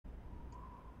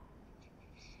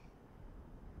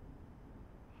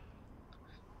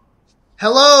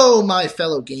Hello, my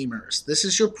fellow gamers. This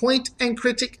is your Point and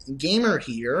Critic Gamer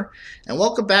here, and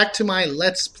welcome back to my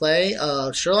Let's Play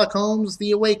of Sherlock Holmes The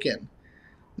Awakened.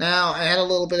 Now, I had a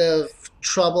little bit of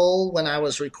trouble when I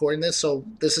was recording this, so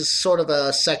this is sort of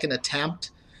a second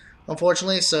attempt,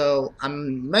 unfortunately, so I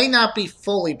may not be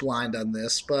fully blind on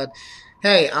this, but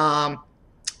hey, I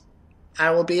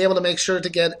will be able to make sure to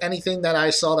get anything that I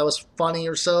saw that was funny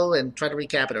or so and try to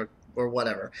recap it or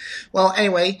whatever. Well,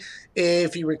 anyway,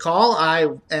 if you recall, I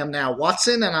am now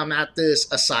Watson, and I'm at this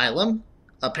asylum.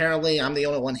 Apparently, I'm the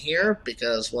only one here,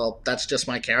 because, well, that's just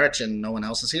my carriage, and no one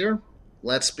else is here.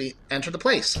 Let's enter the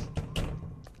place.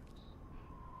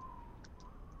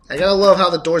 I gotta love how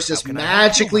the doors just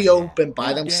magically open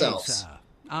by themselves. Day, sir.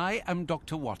 I am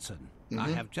Dr. Watson.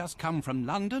 I have just come from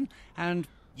London, and...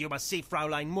 You must see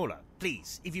Fraulein Muller,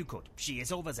 please, if you could. She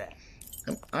is over there.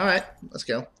 Alright, let's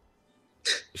go.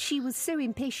 She was so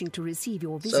impatient to receive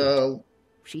your visit. So,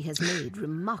 she has made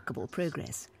remarkable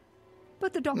progress.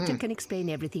 But the doctor can explain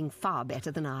everything far better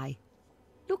than I.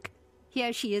 Look,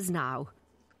 here she is now.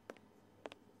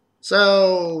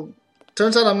 So,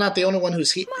 turns out I'm not the only one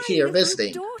who's here My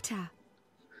visiting. daughter.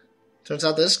 Turns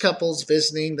out this couple's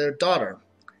visiting their daughter.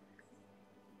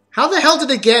 How the hell did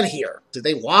they get here? Did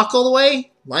they walk all the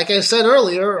way? Like I said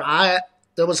earlier,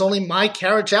 there was only my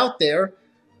carriage out there.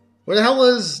 Where the hell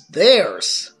was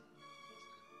theirs?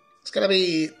 That's gotta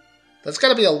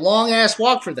be a long-ass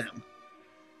walk for them.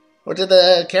 Or did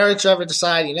the carriage driver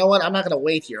decide, you know what, I'm not gonna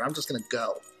wait here, I'm just gonna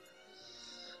go.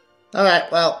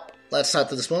 Alright, well, let's talk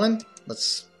to this woman.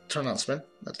 Let's turn on spin.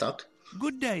 Let's talk.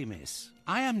 Good day, miss.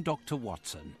 I am Dr.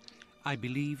 Watson. I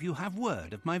believe you have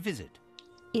word of my visit.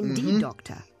 Indeed,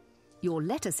 Doctor. Your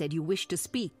letter said you wished to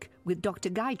speak with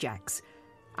Dr. Gyjax.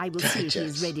 I will see if he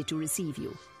is ready to receive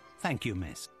you. Thank you,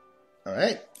 miss.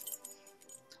 Alright.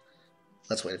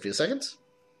 Let's wait a few seconds.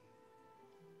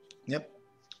 Yep.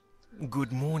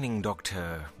 Good morning,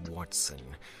 Dr. Watson.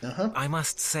 I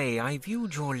must say, I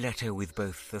viewed your letter with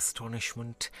both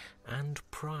astonishment and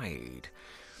pride.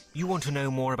 You want to know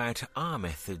more about our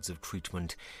methods of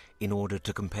treatment in order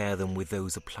to compare them with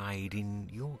those applied in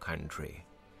your country.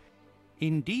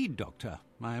 Indeed, Doctor.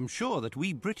 I am sure that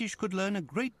we British could learn a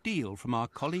great deal from our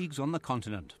colleagues on the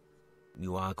continent.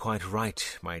 You are quite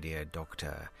right, my dear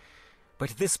Doctor. But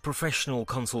this professional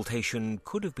consultation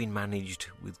could have been managed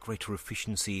with greater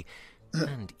efficiency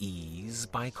and ease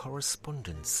by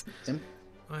correspondence.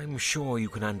 I'm sure you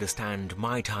can understand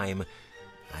my time,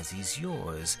 as is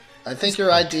yours. I think your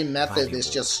ID method is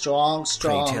just strong what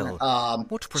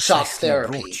shock precisely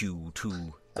therapy. brought you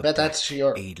to I bet that's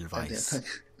your Edelweiss,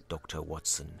 Dr.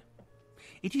 Watson?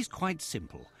 It is quite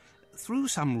simple. Through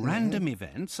some random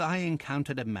events, I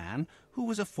encountered a man who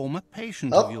was a former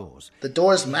patient of yours. The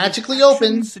doors magically His open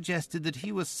actions suggested that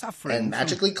he was suffering and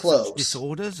magically from close. such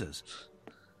disorders as...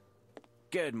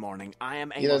 Good morning. I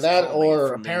am either Amos that Crowley or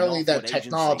from the apparently that Northwood Agency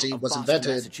technology of was Boston, invented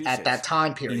at Massachusetts. that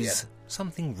time period. Is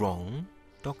something wrong,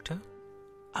 Doctor?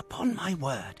 Upon my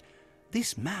word,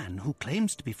 this man who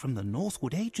claims to be from the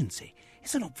Northwood Agency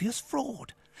is an obvious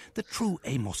fraud. The true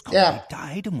Amos Crowley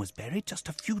died and was buried just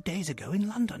a few days ago in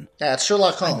London. Yeah, it's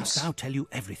Sherlock I Holmes. must now tell you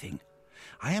everything.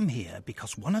 I am here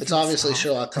because one of It's your obviously staff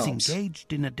Sherlock has Holmes.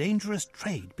 engaged in a dangerous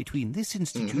trade between this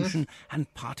institution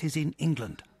and parties in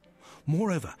England.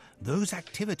 Moreover, those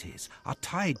activities are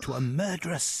tied to a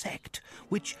murderous sect,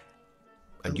 which...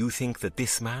 And you think that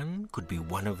this man could be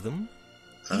one of them?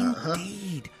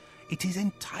 Indeed. It is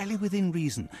entirely within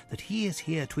reason that he is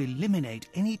here to eliminate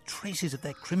any traces of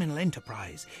their criminal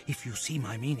enterprise, if you see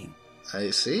my meaning.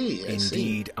 I see.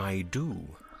 Indeed, I do,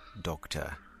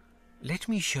 Doctor. Let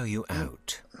me show you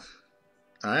out.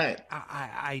 Alright.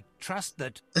 I trust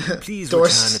that... Please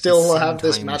Doors return at still the will same have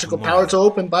this time magical tomorrow. power to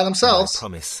open by I themselves.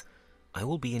 promise I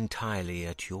will be entirely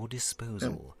at your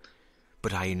disposal.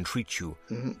 But I entreat you,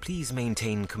 please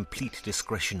maintain complete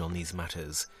discretion on these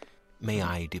matters. May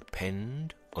I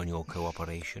depend on your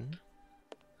cooperation?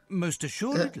 Most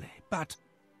assuredly, but...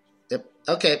 Yep.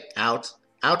 Okay, out.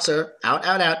 Out, sir. Out,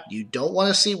 out, out. You don't want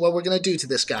to see what we're going to do to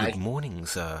this guy. Good morning,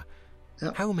 sir.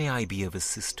 Yep. How may I be of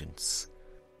assistance?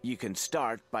 You can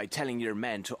start by telling your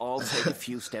men to all take a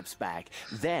few steps back.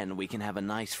 Then we can have a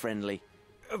nice friendly...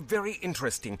 Very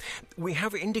interesting. We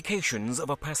have indications of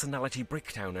a personality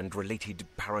breakdown and related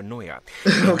paranoia.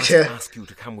 I must Okay. ask you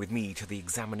to come with me to the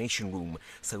examination room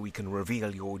so we can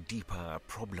reveal your deeper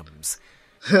problems.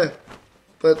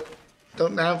 But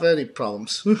don't have any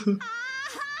problems.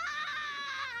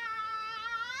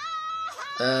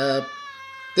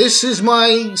 This is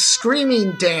my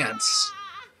screaming dance.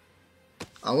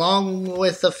 Along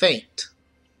with the faint.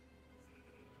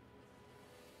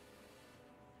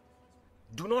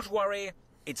 Do not worry.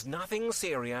 It's nothing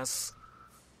serious.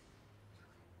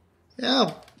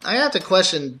 Yeah, I have to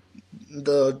question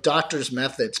the doctor's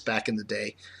methods back in the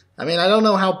day. I mean, I don't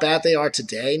know how bad they are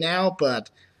today now, but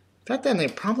back then they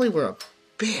probably were a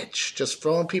bitch. Just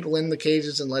throwing people in the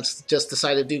cages and let's just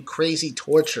decide to do crazy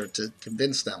torture to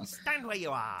convince them. Stand where you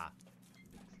are.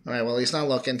 Alright, well, he's not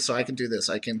looking, so I can do this.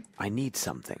 I need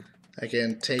something. I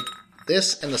can take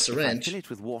this and the syringe. If I fill it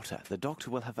with water, the doctor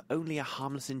will have only a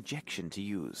harmless injection to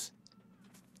use.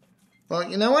 Well,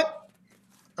 you know what?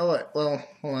 Oh, wait, well,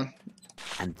 hold on.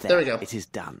 And there we go. It is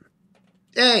done.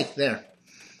 Yay, there.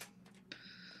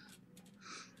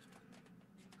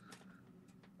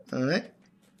 Alright.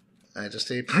 I just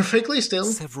stay perfectly still.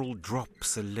 Several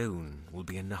drops alone will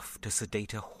be enough to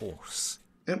sedate a horse.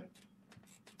 Yep.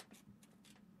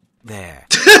 There.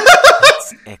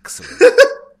 That's excellent.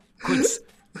 Quince,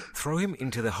 throw him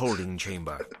into the holding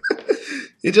chamber.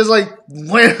 He just,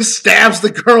 stabs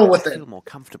the girl with it. I feel more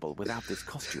comfortable without this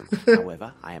costume.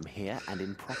 However, I am here and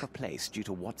in proper place due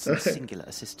to Watson's singular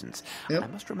assistance. Yep. I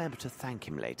must remember to thank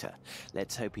him later.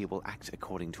 Let's hope he will act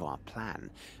according to our plan.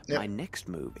 Yep. My next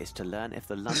move is to learn if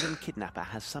the London kidnapper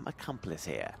has some accomplice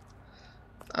here.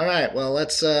 Alright, well,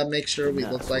 let's make sure we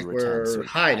look like we're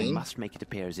hiding. I must make it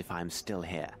appear as if I am still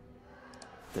here.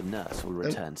 The nurse will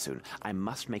return soon. I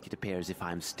must make it appear as if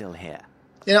I am still here.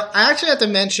 You know, I actually have to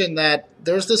mention that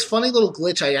there's this funny little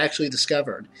glitch I actually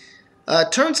discovered.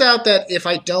 Turns out that if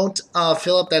I don't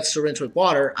fill up that syringe with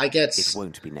water, I get... It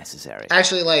won't be necessary.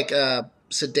 Actually,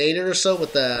 sedated or so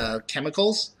with the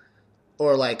chemicals.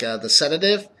 Or, the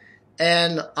sedative.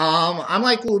 And I'm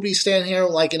we'll be standing here,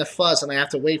 in a fuss, and I have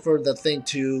to wait for the thing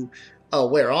to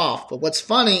wear off. But what's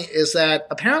funny is that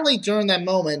apparently during that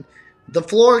moment, the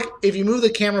floor, if you move the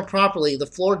camera properly, the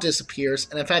floor disappears.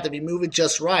 And in fact, if you move it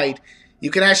just right, you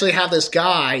can actually have this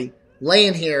guy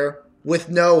laying here with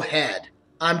no head.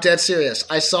 I'm dead serious.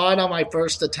 I saw it on my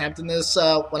first attempt in this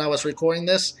when I was recording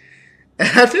this. And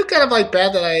I feel kind of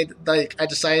bad that I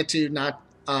decided to not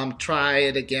try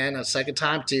it again a second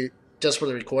time just for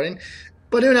the recording.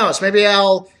 But who knows? Maybe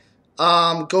I'll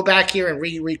go back here and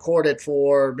re-record it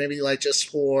for maybe just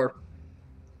for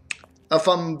a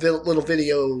fun little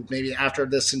video maybe after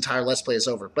this entire Let's Play is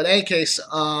over. But in any case,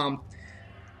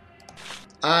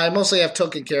 I mostly have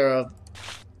taken care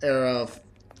of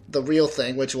the real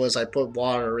thing, which was I put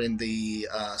water in the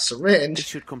syringe, It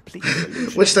should complete the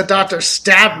illusion. which the doctor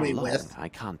stabbed me How long? with. I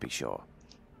can't be sure.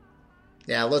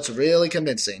 Yeah, it looks really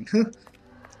convincing.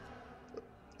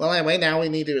 Well, anyway, now we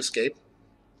need to escape.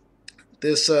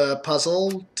 This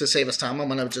puzzle, to save us time, I'm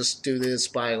going to just do this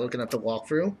by looking at the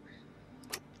walkthrough.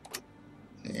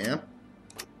 Yep.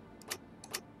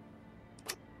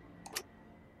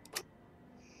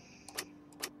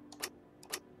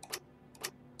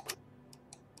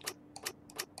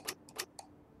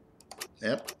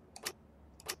 Yep.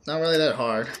 Not really that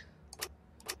hard.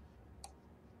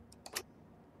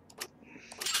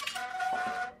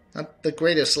 Not the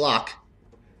greatest lock.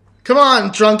 Come on,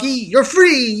 drunkie! You're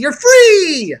free! You're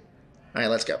free!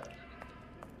 Alright, let's go.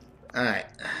 Alright.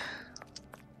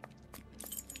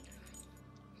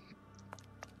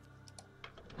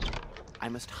 I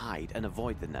must hide and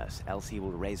avoid the nurse, else he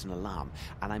will raise an alarm,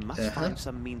 and I must find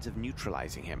some means of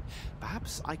neutralizing him.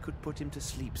 Perhaps I could put him to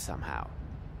sleep somehow.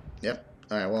 Yep.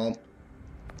 Alright, well,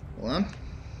 hold on.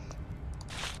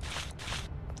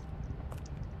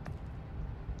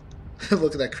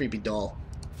 Look at that creepy doll.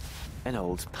 An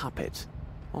old puppet.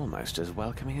 Almost as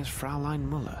welcoming as Fraulein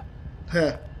Muller.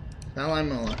 Huh. Fraulein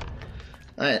Muller.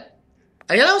 Alright.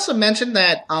 I gotta also mention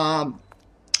that,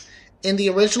 in the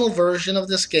original version of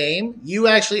this game, you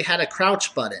actually had a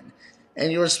crouch button.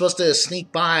 And you were supposed to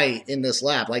sneak by in this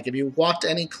lab. Like, if you walked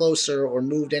any closer or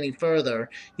moved any further,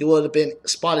 you would have been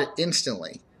spotted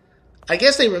instantly. I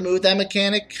guess they removed that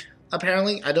mechanic,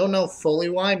 apparently. I don't know fully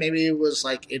why. Maybe it was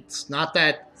it's not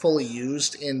that fully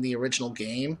used in the original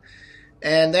game.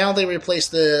 And now they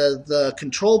replaced the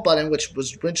control button, which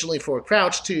was originally for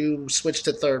crouch, to switch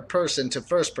to third person to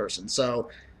first person. So,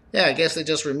 yeah, I guess they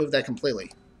just removed that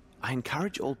completely. I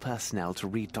encourage all personnel to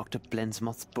read Dr.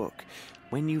 Blensmoth's book.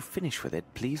 When you finish with it,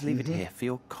 please leave it here for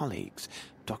your colleagues,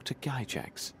 Dr.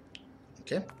 Gyjax.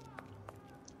 Okay.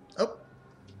 Oh.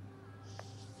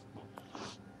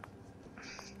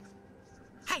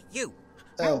 Hey, you!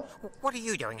 Oh. What are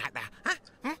you doing out there? Huh?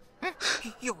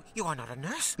 You are not a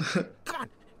nurse. Come on,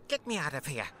 get me out of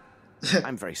here.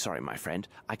 I'm very sorry, my friend.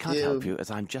 I can't help you as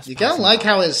I'm just... You gotta passing like by.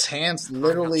 how his hands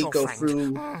literally your go friend.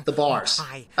 through the bars.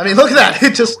 I I mean, look at that.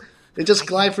 It just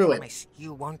glide through it. promise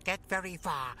you won't get very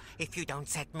far if you don't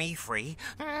set me free.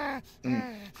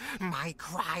 My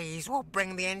cries will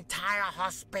bring the entire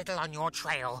hospital on your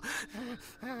trail.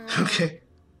 Okay.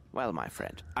 Well, my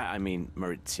friend, I mean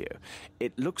Maurizio,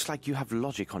 it looks like you have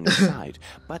logic on your side,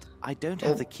 but I don't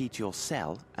have the key to your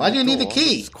cell. Why do you need the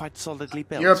key? It's quite solidly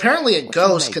built. You're apparently a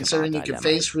ghost, considering you can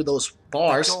phase through those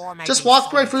bars. Just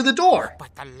walk right through the door.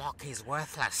 But the lock is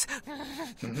worthless.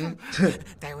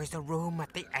 There is a room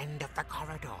at the end of the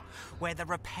corridor where the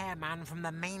repairman from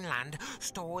the mainland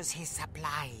stores his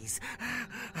supplies.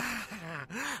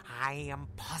 I am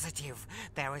positive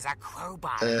there is a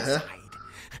crowbar inside.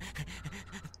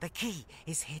 The key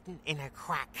is hidden in a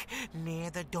crack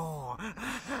near the door,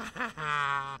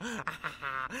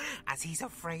 as he's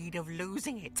afraid of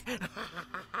losing it.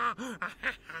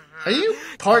 Are you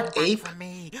part ape? For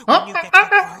me when you get the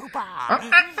crowbar.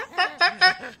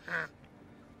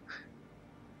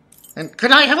 And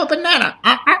could I have a banana?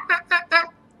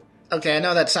 Okay, I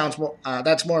know that sounds more,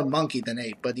 that's more monkey than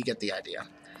ape, but you get the idea.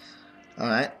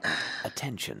 Alright.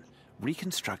 Attention.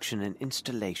 Reconstruction and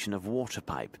installation of water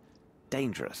pipe.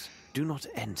 Dangerous. Do not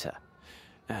enter.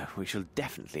 We shall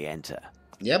definitely enter.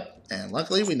 Yep, and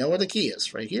luckily we know where the key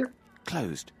is. Right here.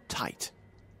 Closed. Tight.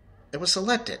 It was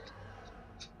selected.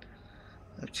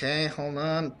 Okay, hold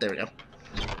on. There we go.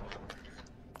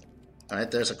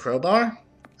 Alright, there's a crowbar.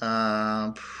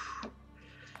 Oh,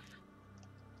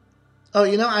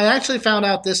 you know, I actually found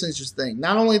out this interesting thing.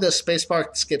 Not only does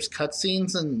spacebar skips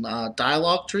cutscenes and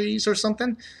dialogue trees or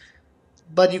something,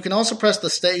 but you can also press the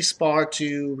spacebar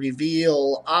to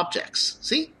reveal objects.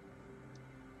 See?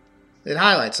 It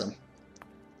highlights them.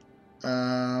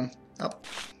 Oh.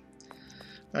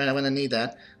 Alright, I'm going to need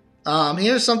that.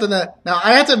 Here's something that... Now,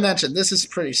 I have to mention, this is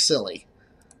pretty silly.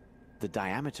 The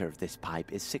diameter of this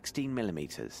pipe is 16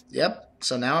 millimeters. Yep,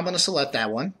 so now I'm going to select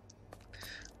that one.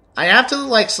 I have to,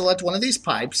 like, select one of these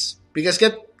pipes, because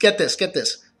get this.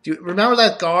 Do you remember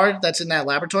that guard that's in that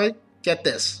laboratory? Get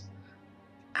this.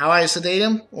 How I sedate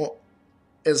him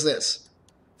is this.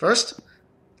 First,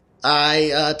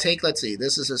 I take, let's see,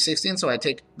 this is a 16, so I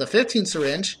take the 15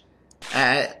 syringe,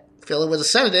 fill it with a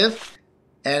sedative,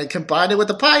 and combine it with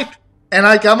the pipe, and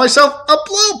I got myself a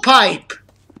blowpipe!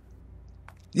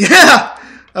 Yeah!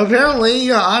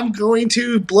 Apparently, I'm going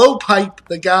to blowpipe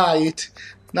the guy.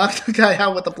 Knock the guy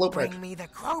out with the blowpipe. Bring me the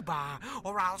crowbar,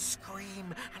 or I'll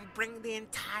scream and bring the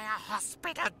entire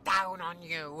hospital down on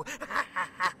you.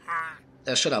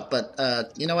 Shut up,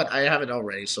 but you know what? I have it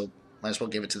already, so might as well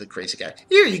give it to the crazy guy.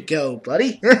 Here you go,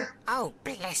 buddy. Oh,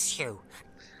 bless you.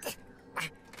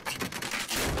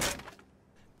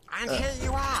 And here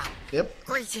you are. Yep.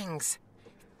 Greetings.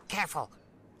 Careful.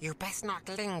 You best not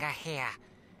linger here.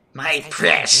 My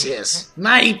precious.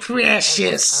 My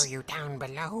precious. Throw you down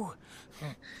below.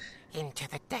 Into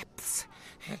the depths.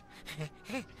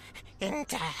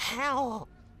 Into hell.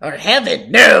 Or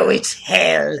heaven. No, it's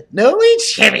hell. No,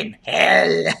 it's heaven.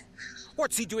 Hell.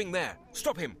 What's he doing there?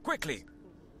 Stop him, quickly.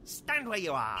 Stand where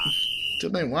you are.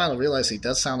 Took me a while to realize he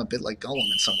does sound a bit like Gollum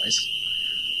in some ways.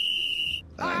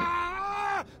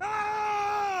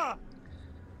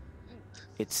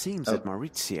 It seems that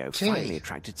Maurizio finally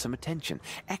attracted some attention.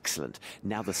 Excellent.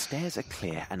 Now the stairs are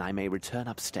clear and I may return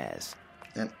upstairs.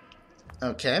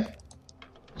 Okay.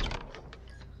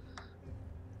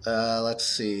 Let's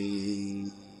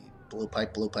see.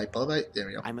 Blowpipe. There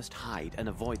we go. I must hide and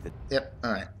avoid the... Yep,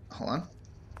 alright. Hold on.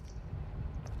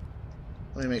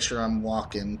 Let me make sure I'm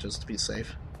walking just to be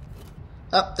safe.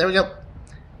 Oh, there we go.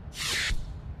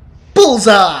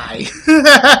 Bullseye!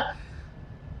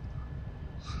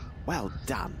 Well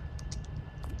done.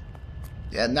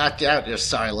 Yeah, knocked you out, you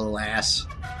sorry little ass.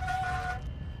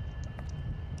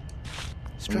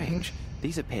 Strange.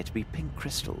 These appear to be pink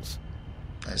crystals.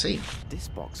 I see. This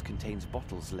box contains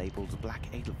bottles labelled Black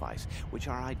Edelweiss, which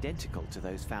are identical to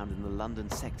those found in the London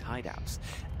sect hideouts.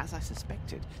 As I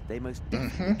suspected, they most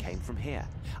definitely came from here.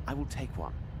 I will take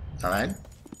one. Alright.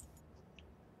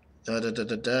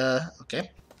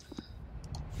 Okay.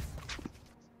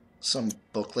 Some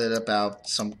booklet about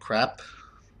some crap.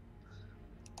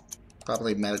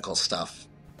 Probably medical stuff.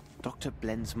 Dr.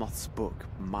 Blensmoth's book,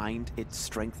 Mind, Its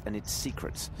Strength and Its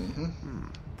Secrets.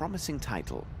 Promising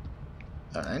title.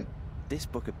 Alright. This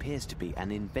book appears to be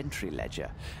an inventory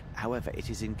ledger. However, it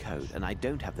is in code, and I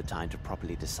don't have the time to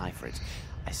properly decipher it.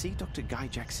 I see Dr.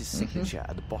 Gyjax's signature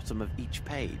at the bottom of each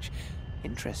page.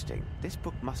 Interesting. This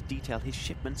book must detail his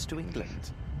shipments to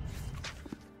England.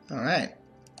 Alright.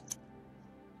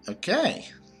 Okay.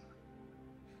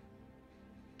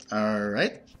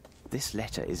 Alright. This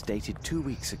letter is dated 2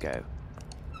 weeks ago.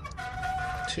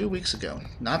 2 weeks ago.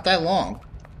 Not that long.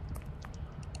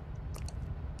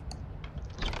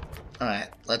 Alright,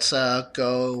 let's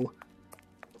go...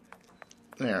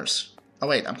 There's... Oh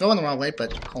wait, I'm going the wrong way,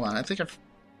 but hold on, I think I've...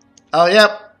 Oh,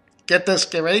 yep! Get this,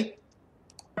 get ready.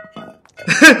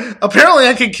 Apparently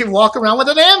I can walk around with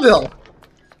an anvil.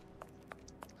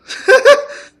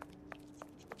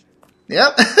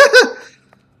 Yep.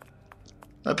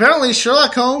 Apparently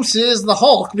Sherlock Holmes is the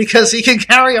Hulk because he can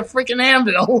carry a freaking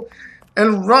anvil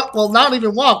and run, well, not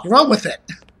even walk, run with it.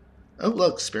 Oh,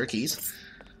 look, spare keys.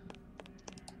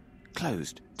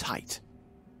 Closed. Tight.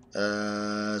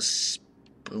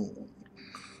 Spoon.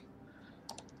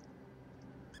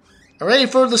 Ready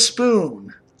for the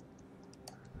spoon.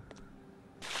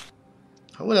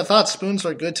 I would have thought spoons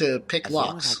were good to pick as locks.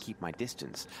 Long as I keep my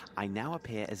distance, I now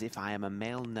appear as if I am a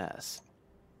male nurse.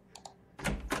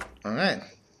 Alright.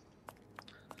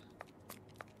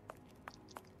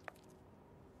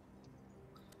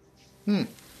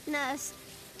 Nurse,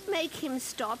 make him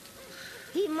stop.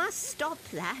 He must stop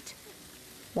that.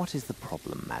 What is the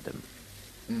problem, madam?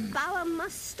 Bauer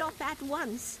must stop at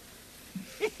once.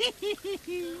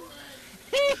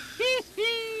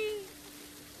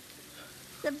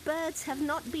 The birds have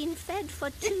not been fed for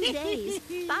 2 days.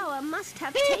 Bauer must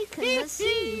have taken the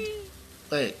seed.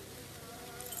 Wait.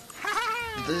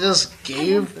 They just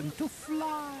gave...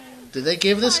 Did they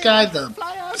give this guy the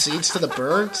seeds to the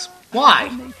birds? Why?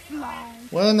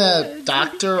 Wouldn't a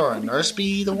doctor or a nurse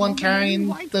be the one carrying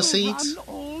the seeds?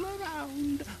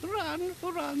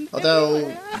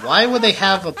 Although, why would they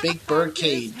have a big bird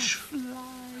cage?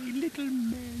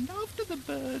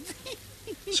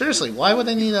 Seriously, why would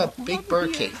they need a big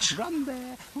bird cage? Run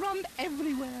there, run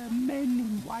everywhere, men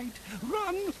in white.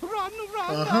 Run, run,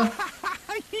 run.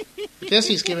 I guess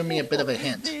he's giving me a bit of a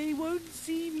hint. They won't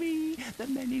see me, the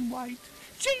men in white.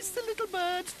 Chase the little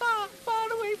birds far,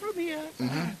 far away from here.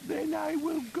 Then I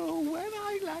will go where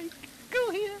I like.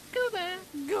 Go here, go there,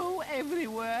 go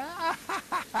everywhere.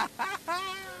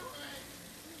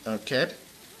 Okay.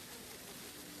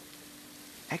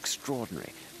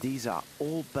 Extraordinary. These are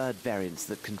all bird variants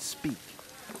that can speak.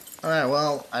 Alright,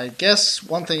 well, I guess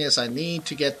one thing is I need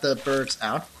to get the birds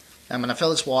out. I'm gonna fill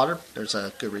this water. There's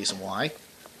a good reason why.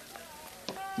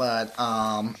 But,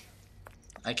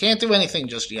 I can't do anything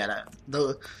just yet.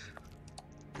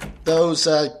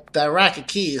 That rack of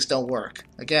keys don't work.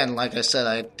 Again, like I said,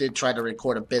 I did try to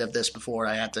record a bit of this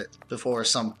before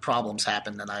some problems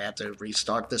happened and I had to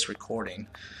restart this recording.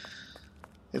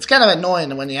 It's kind of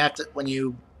annoying when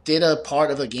you did a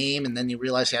part of a game and then you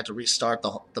realize you have to restart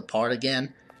the part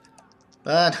again.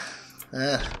 But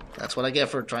that's what I get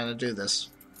for trying to do this.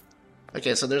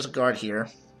 Okay, so there's a guard here.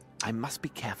 I must be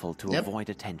careful to avoid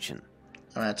attention.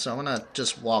 Alright, so I'm gonna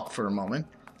just walk for a moment.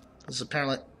 This is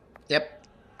apparently... Yep.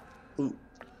 Ooh.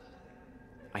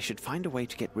 I should find a way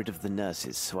to get rid of the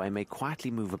nurses so I may quietly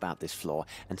move about this floor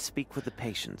and speak with the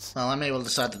patients. Well, I'm able to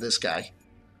decide to this guy.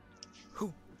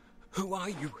 Who are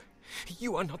you?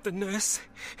 You are not the nurse.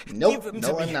 Nope, Give them no,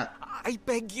 to me. I'm not. I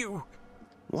beg you.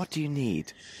 What do you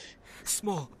need?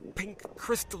 Small pink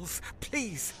crystals,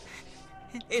 please.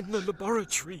 In the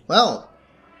laboratory. Well,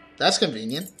 that's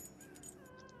convenient.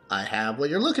 I have what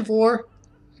you're looking for.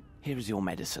 Here is your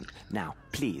medicine. Now,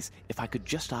 please, if I could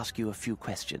just ask you a few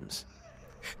questions.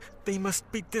 They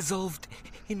must be dissolved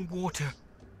in water.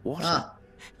 Water? Ah,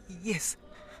 Yes,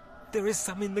 there is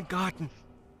some in the garden.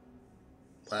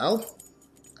 well,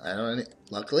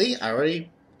 luckily, I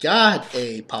already got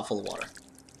a pot full of water.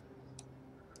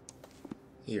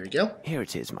 Here we go. Here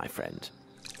it is, my friend.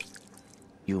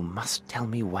 You must tell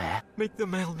me where. Make the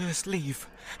male nurse leave,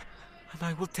 and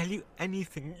I will tell you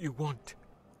anything you want.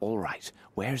 All right.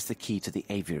 Where is the key to the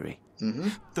aviary?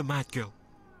 The mad girl.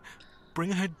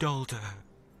 Bring her doll to her.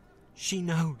 She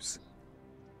knows.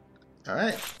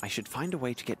 Alright. I should find a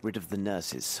way to get rid of the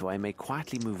nurses so I may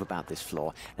quietly move about this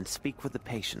floor and speak with the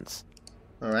patients.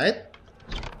 Alright.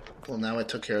 Well, now I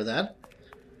took care of that.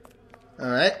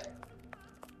 Alright.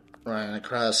 Running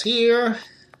across here.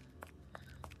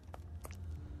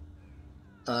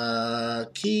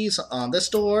 Keys on this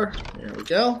door. There we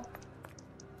go.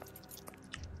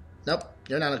 Nope,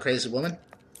 you're not a crazy woman.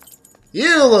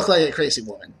 You look like a crazy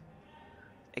woman.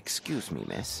 Excuse me,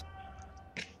 miss.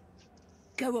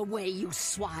 Go away, you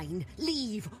swine.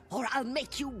 Leave, or I'll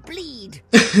make you bleed.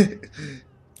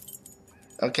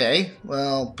 Okay,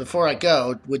 well, before I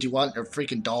go, would you want your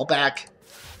freaking doll back?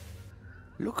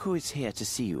 Look who is here to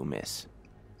see you, miss.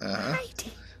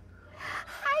 Heidi.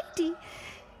 Heidi,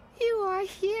 you are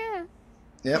here.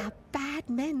 Yep. The bad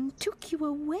men took you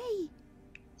away.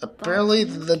 Apparently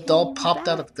the doll popped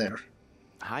out of there.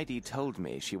 Heidi told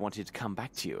me she wanted to come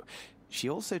back to you. She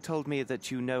also told me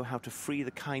that you know how to free the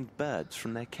kind birds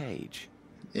from their cage.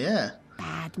 Yeah.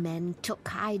 Bad men took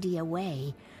Heidi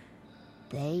away.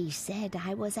 They said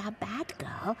I was a bad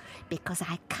girl because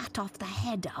I cut off the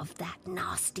head of that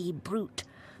nasty brute.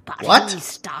 But What? he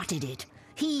started it.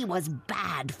 He was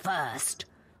bad first.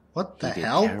 What the He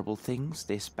hell? did terrible things,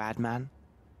 this bad man.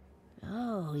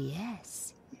 Oh,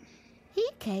 yes. He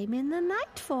came in the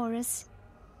night for us.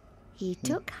 He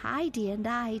took Heidi and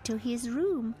I to his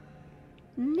room,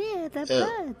 near the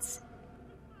birds.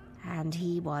 And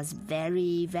he was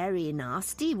very, very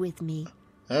nasty with me.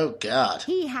 Oh, God.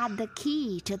 He had the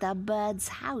key to the bird's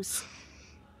house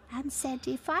and said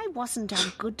if I wasn't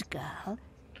a good girl,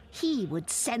 he would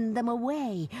send them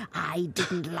away. I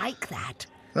didn't like that.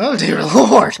 Oh, dear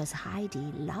Lord. Because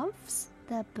Heidi loves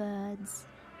the birds.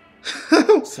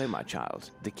 So, my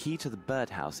child, the key to the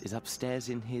birdhouse is upstairs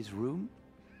in his room?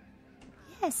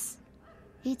 Yes,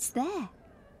 it's there.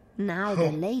 Now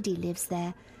the lady lives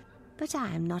there, but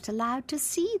I am not allowed to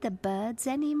see the birds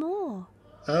anymore.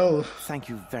 Oh. Thank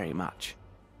you very much.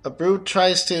 A brute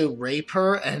tries to rape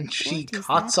her, and she What is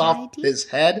cuts that, off Heidi? his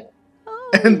head.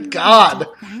 Oh, And you God. need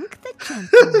to thank the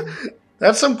gentleman.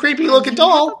 That's some creepy And looking we have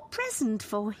doll. a present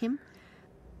for him.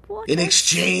 What In a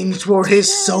exchange sweet for his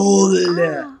girl you soul.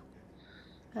 are.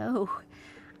 Oh,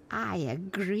 I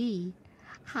agree.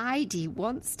 Heidi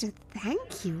wants to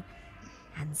thank you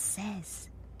and says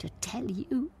to tell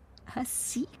you a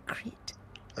secret.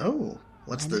 Oh,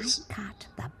 what's When this? I cut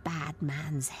the bad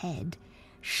man's head,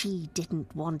 she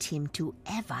didn't want him to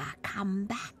ever come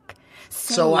back.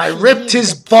 So I she ripped hid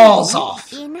his the balls key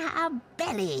off. in her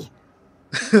belly.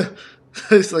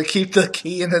 It's like keep the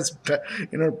key in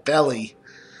in her belly.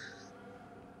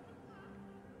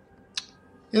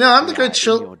 You know, I'm the We great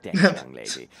are in your child. debt, young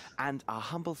lady, and our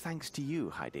humble thanks to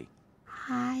you, Heidi.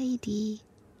 Heidi,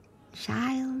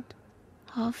 child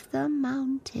of the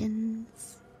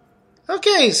mountains.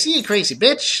 Okay, see you, crazy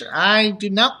bitch. I do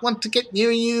not want to get near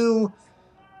you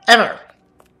ever.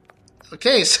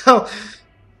 Okay, so,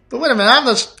 but wait a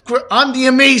minute. I'm the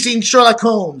amazing Sherlock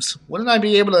Holmes. Wouldn't I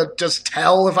be able to just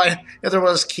tell if there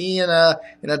was key in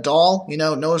a doll? You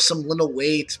know some little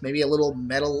weight, maybe a little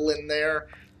metal in there.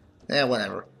 Yeah,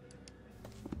 whatever.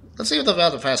 Let's see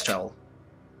about the fast travel.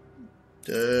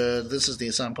 This is the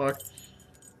assigned part.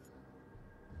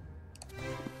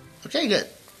 Okay, good.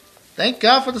 Thank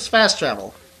God for this fast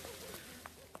travel.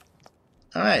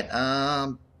 Alright,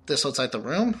 this looks like the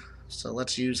room. So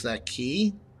let's use that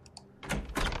key.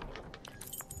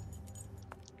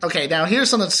 Okay, now here's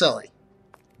something silly.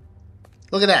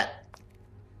 Look at that.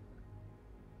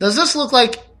 Does this look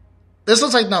like... This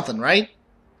looks like nothing, right?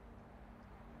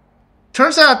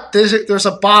 Turns out there's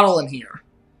a bottle in here.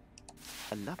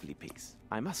 A lovely piece.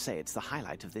 I must say it's the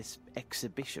highlight of this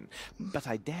exhibition, but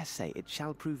I dare say it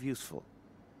shall prove useful.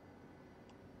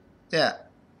 Yeah.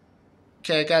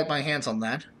 Okay, I got my hands on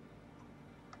that.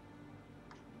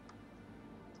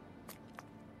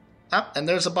 Ah, and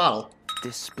there's a bottle.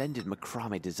 This splendid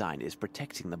macrame design is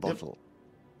protecting the bottle.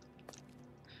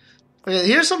 Okay,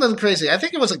 here's something crazy. I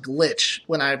think it was a glitch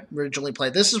when I originally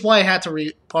played. This is why I had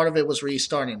to part of it was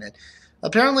restarting it.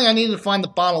 Apparently I needed to find the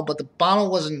bottle, but the bottle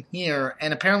wasn't here.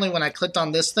 And apparently when I clicked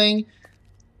on this thing,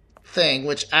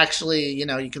 which actually,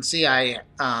 you can see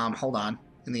hold on,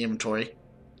 in the inventory.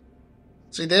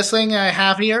 See this thing I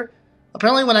have here?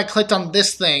 Apparently when I clicked on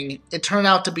this thing, it turned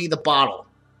out to be the bottle.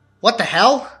 What the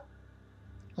hell?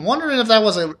 I'm wondering if that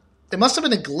was it must have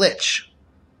been a glitch.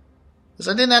 Because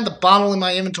I didn't have the bottle in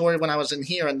my inventory when I was in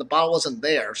here, and the bottle wasn't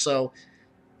there. So,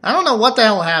 I don't know what the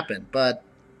hell happened, but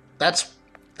that's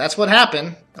what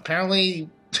happened. Apparently,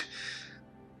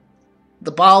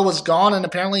 the bottle was gone, and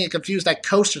apparently it confused that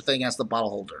coaster thing as the bottle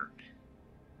holder.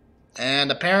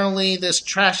 And apparently this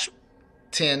trash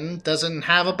tin doesn't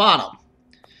have a bottom.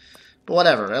 But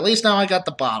whatever, at least now I got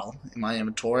the bottle in my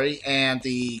inventory, and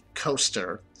the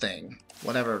coaster thing.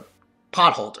 Whatever,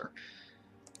 pot holder.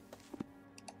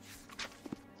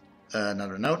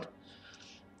 Another note.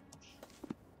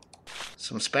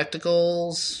 Some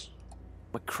spectacles.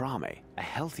 Macrame, a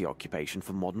healthy occupation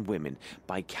for modern women,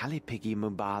 by Calipigi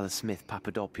Mubala Smith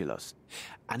Papadopoulos.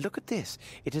 And look at this,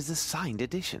 it is a signed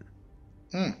edition.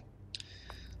 But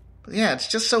yeah, it's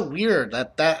just so weird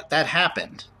that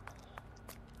happened.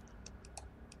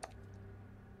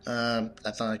 I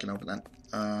thought I can open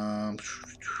that.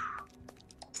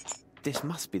 This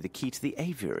must be the key to the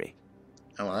aviary.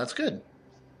 Oh, well, that's good.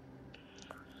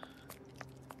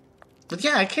 But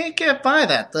yeah, I can't get by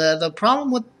that. The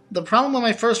problem with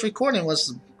my first recording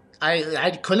was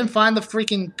I couldn't find the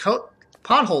freaking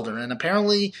pot holder, and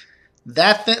apparently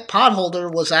that pot holder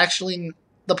was actually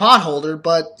the pot holder,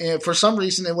 but for some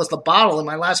reason it was the bottle in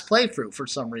my last playthrough. For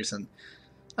some reason,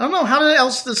 I don't know how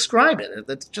else to describe it.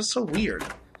 It's just so weird.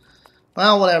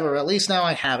 Well, whatever. At least now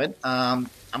I have it. I'm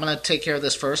gonna take care of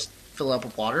this first. Fill it up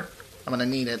with water. I'm gonna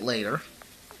need it later.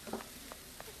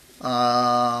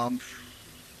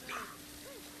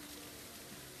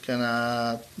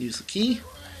 Gonna use the key.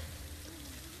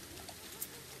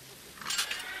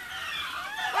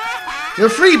 You're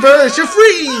free, birds! You're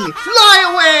free! Fly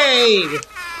away!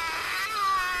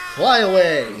 Fly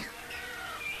away.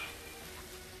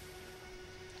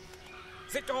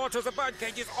 The door to the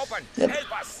birdcage is open. Yep.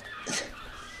 Help us.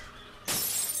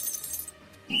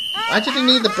 Why did we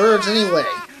need the birds anyway?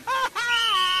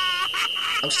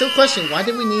 I'm still questioning, why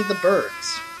did we need the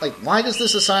birds? Like, why does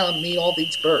this asylum need all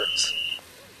these birds?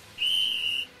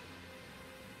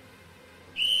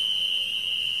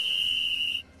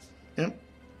 Yep.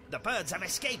 The birds have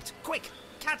escaped. Quick,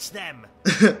 catch them.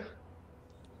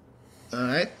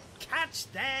 Alright.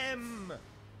 Catch them.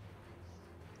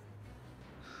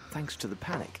 Thanks to the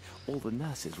panic, all the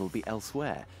nurses will be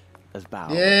elsewhere, as Bao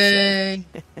would say.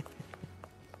 Yay!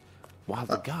 While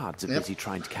the guards are busy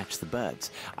trying to catch the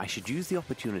birds, I should use the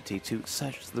opportunity to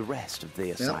search the rest of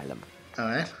the asylum.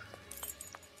 Alright.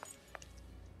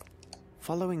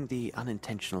 Following the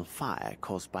unintentional fire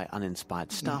caused by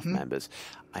uninspired staff members,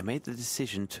 I made the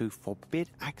decision to forbid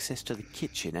access to the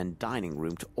kitchen and dining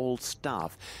room to all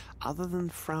staff, other than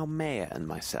Frau Mayer and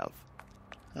myself.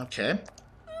 Okay.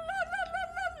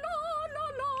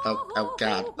 Oh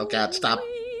God, stop.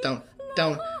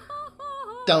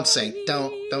 Don't sing.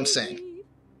 Don't sing.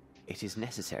 It is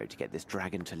necessary to get this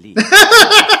dragon to leave.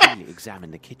 I will examine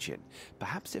the kitchen.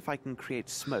 Perhaps if I can create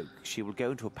smoke, she will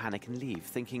go into a panic and leave,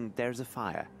 thinking there's a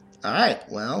fire. Alright,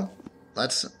 well,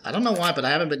 I don't know why, but I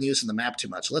haven't been using the map too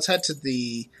much. Let's head to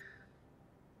the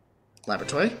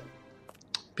laboratory.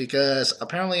 Because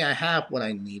apparently I have what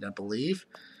I need, I believe.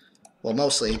 Well,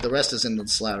 mostly. The rest is in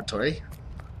this laboratory.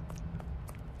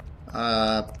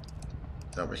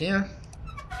 Over here.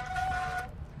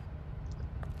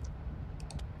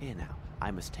 Here now,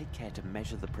 I must take care to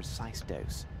measure the precise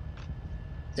dose.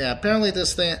 Yeah, apparently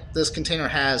this container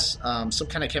has some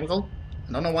kind of chemical.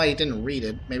 I don't know why you didn't read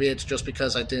it. Maybe it's just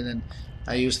because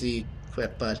I used the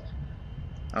equip, but...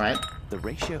 Alright. The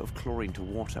ratio of chlorine to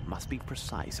water must be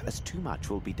precise, as too much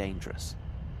will be dangerous.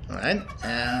 Alright,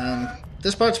 and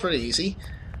this part's pretty easy.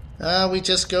 We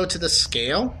just go to the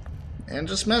scale and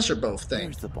just measure both things.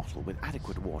 Here's the bottle with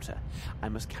adequate water. I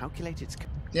must calculate its...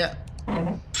 Yeah.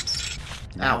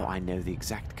 Now I know the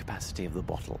exact capacity of the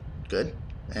bottle. Good.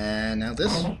 And now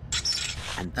this.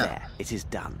 And there, it is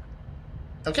done.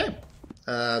 Okay.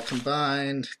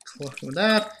 Combined with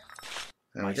that.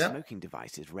 There My we go. smoking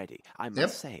device is ready. I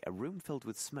must say, a room filled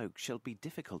with smoke shall be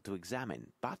difficult to examine,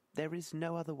 but there is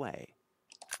no other way.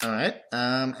 Alright.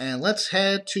 And let's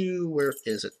head to, where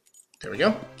is it? There we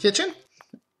go. Kitchen.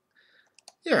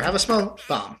 Here, have a smoke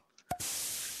bomb.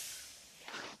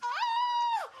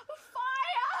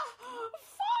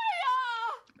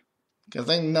 Good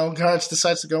thing no guards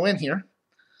decides to go in here.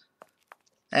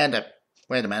 And,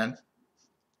 wait a minute.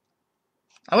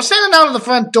 I was standing out of the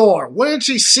front door. Wouldn't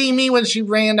she see me when she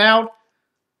ran out?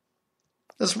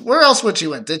 Where else would she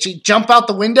went? Did she jump out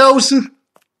the windows?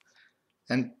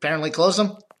 And apparently close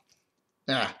them?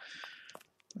 Yeah.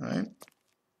 Alright.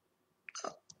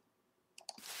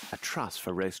 A truss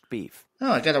for roast beef.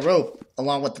 Oh, I got a rope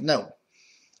along with the note.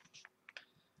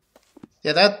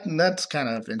 Yeah, that's kind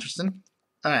of interesting.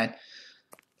 Alright.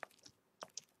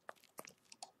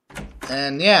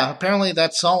 And yeah, apparently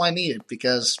that's all I needed,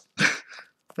 because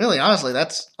really, honestly,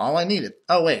 that's all I needed.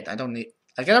 Oh wait, I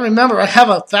gotta remember, I have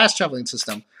a fast traveling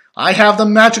system. I have the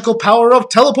magical power of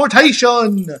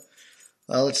teleportation!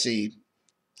 Well, let's see.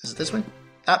 Is it this way?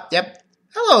 Ah, yep.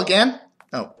 Hello again.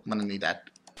 Oh, I'm gonna need that.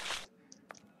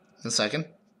 In a second.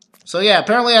 So yeah,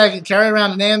 apparently I can carry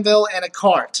around an anvil and a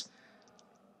cart.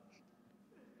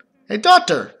 Hey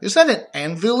doctor, is that an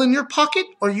anvil in your pocket,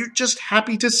 or you're just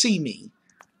happy to see me?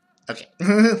 Okay.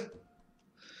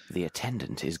 The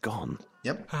attendant is gone.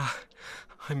 Yep.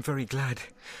 I'm very glad,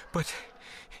 but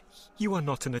you are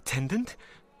not an attendant.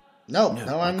 No, I'm good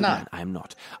not. man, I am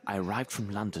not. I arrived from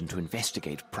London to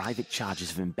investigate private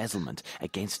charges of embezzlement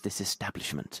against this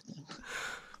establishment.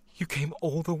 You came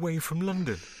all the way from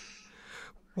London.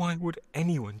 Why would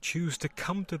anyone choose to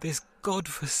come to this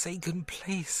god-forsaken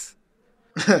place?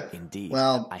 Indeed.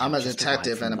 Well, I I'm have a just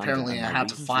detective, arrived and from apparently London, I and my have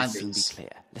to reasons find will soon be these clear.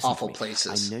 Listen awful to me.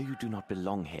 places. I know you do not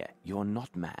belong here. You're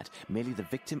not mad, merely the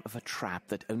victim of a trap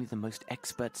that only the most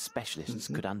expert specialists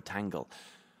could untangle.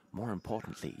 More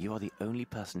importantly, you are the only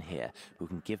person here who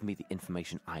can give me the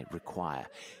information I require.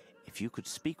 If you could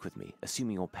speak with me,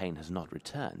 assuming your pain has not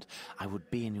returned, I would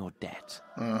be in your debt.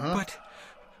 But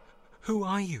who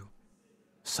are you?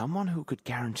 Someone who could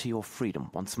guarantee your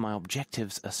freedom once my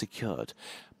objectives are secured.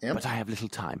 Yep. But I have little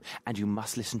time, and you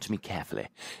must listen to me carefully.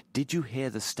 Did you hear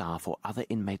the staff or other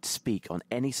inmates speak on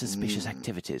any suspicious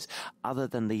activities other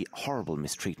than the horrible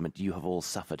mistreatment you have all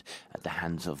suffered at the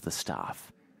hands of the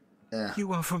staff?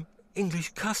 You are from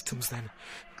English customs, then?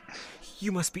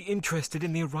 You must be interested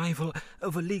in the arrival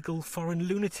of illegal foreign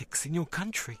lunatics in your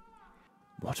country.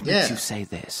 What makes you say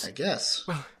this? I guess.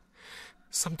 Well,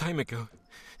 some time ago,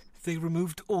 they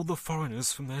removed all the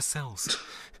foreigners from their cells,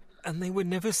 and they were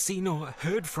never seen or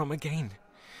heard from again.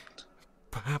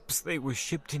 Perhaps they were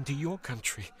shipped into your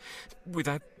country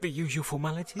without the usual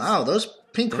formalities? Wow, those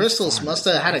pink crystals must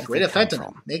have had a great effect on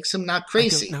him. Makes him not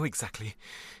crazy. I don't know exactly,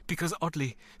 because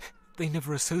oddly, they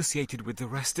never associated with the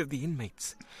rest of the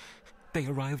inmates. They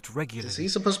arrived regularly. Is he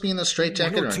supposed to be in a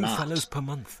straitjacket or not? 1 or 2 fellows per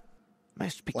month.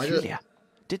 Most peculiar.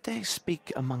 Did they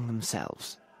speak among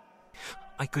themselves?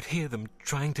 I could hear them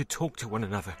trying to talk to one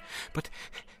another, but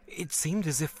it seemed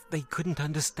as if they couldn't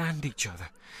understand each other.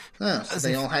 Oh, so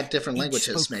they all had different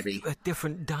languages, maybe. A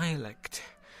different dialect.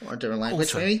 Or a different language,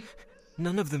 Also, maybe?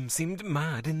 None of them seemed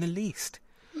mad in the least.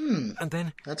 And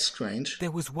then That's strange.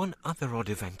 there was one other odd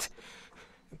event.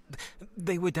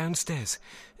 They were downstairs,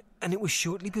 and it was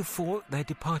shortly before their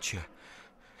departure.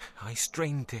 I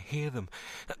strained to hear them,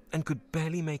 and could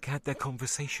barely make out their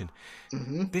conversation.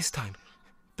 This time,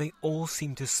 they all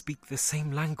seemed to speak the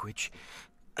same language.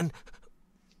 And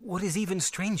what is even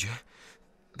stranger,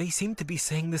 they seemed to be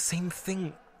saying the same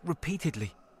thing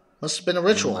repeatedly. Must have been a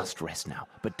ritual. You must rest now,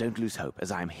 but don't lose hope,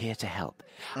 as I am here to help.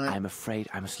 I am afraid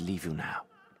I must leave you now.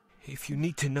 If you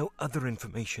need to know other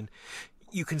information,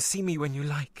 you can see me when you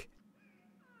like.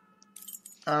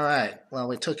 Alright, well,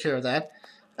 we took care of that.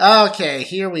 Okay,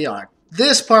 here we are.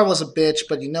 This part was a bitch,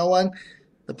 but you know what?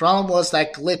 The problem was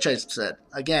that glitch I said.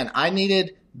 Again, I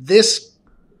needed this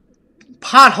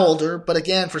pot holder, but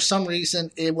again, for some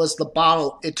reason, it was the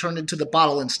bottle. It turned into the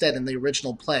bottle instead in the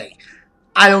original play.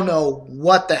 I don't know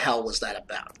what the hell was that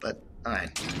about, but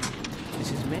alright.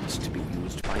 This is meant to be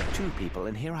used by 2 people,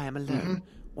 and here I am alone.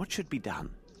 What should be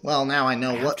done? Well, now I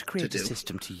know I have what to create to do. a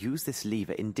system to use this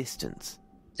lever in distance.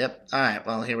 Yep, alright,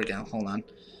 well, here we go. Hold on.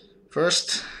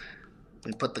 First,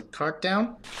 we put the cart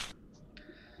down.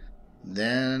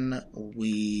 Then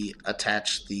we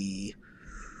attach the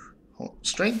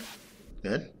string.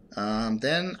 Good.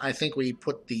 Then I think we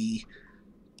put the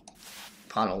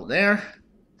pot hole there.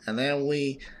 And then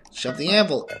we shove the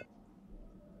anvil.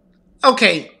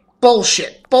 Okay,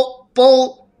 bullshit.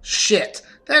 Bullshit.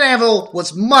 That anvil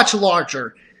was much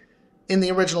larger in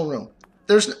the original room.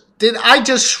 Did I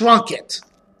just shrunk it?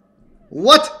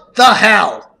 What the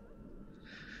hell?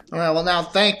 Alright, well now,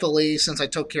 thankfully, since I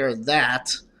took care of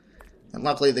that, and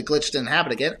luckily the glitch didn't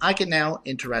happen again, I can now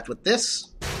interact with this.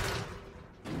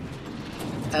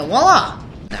 And voila!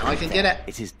 Now I can get it.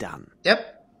 It is done.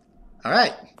 Yep.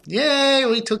 Alright. Yay,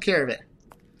 we took care of it.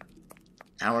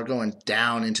 Now we're going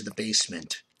down into the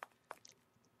basement.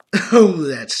 Oh,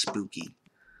 that's spooky.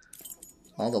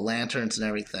 All the lanterns and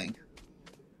everything.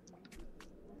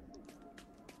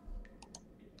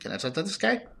 Can I talk to this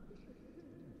guy?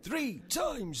 3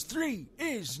 times 3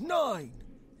 is 9.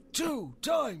 2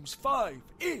 times 5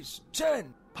 is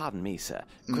 10. Pardon me, sir.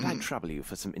 Could I trouble you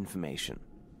for some information?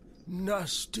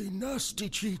 Nasty, nasty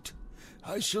cheat.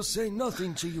 I shall say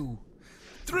nothing to you.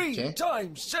 3 Okay.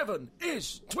 times 7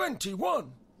 is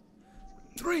 21.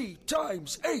 3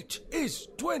 times 8 is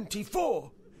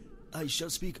 24. I shall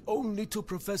speak only to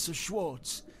Professor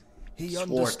Schwartz. He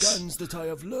understands that I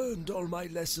have learned all my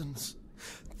lessons.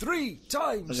 3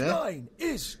 times 9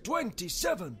 is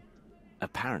 27.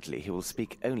 Apparently he will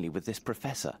speak only with this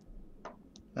professor.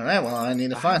 Alright, well, I need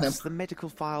to find him. Perhaps the medical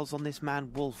files on this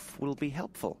man Wolf will be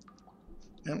helpful.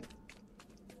 Yep.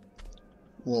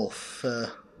 Wolf,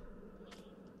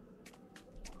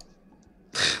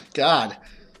 God.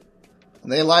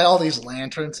 They light all these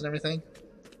lanterns and everything.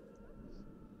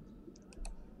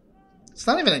 It's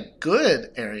not even a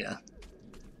good area.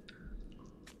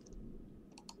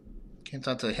 Can't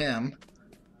talk to him.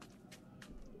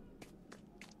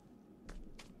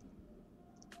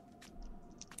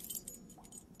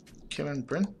 Kevin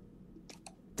Bryn?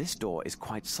 This door is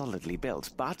quite solidly built,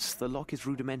 but the lock is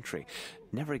rudimentary.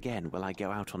 Never again will I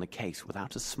go out on a case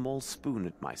without a small spoon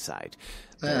at my side.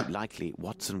 Yeah. Though likely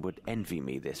Watson would envy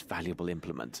me this valuable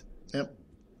implement. Yep.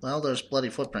 Well, there's bloody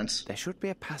footprints. There should be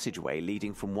a passageway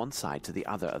leading from one side to the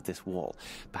other of this wall.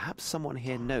 Perhaps someone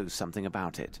here knows something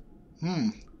about it.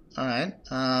 Alright.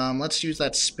 Let's use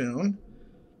that spoon.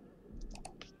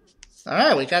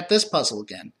 Alright, we got this puzzle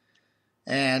again.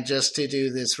 And just to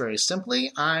do this very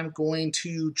simply, I'm going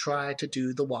to try to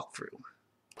do the walkthrough.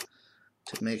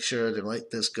 to make sure to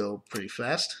let this go pretty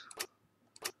fast.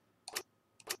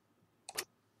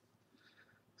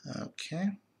 Okay.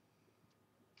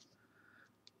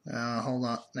 Now, hold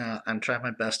on. Now, I'm trying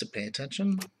my best to pay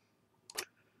attention.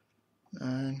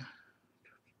 9.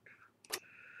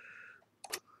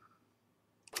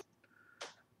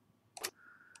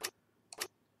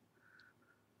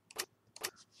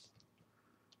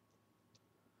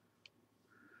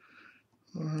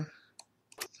 Four,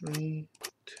 3,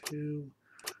 2.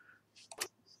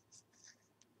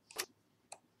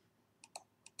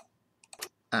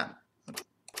 Ah.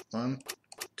 1,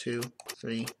 2,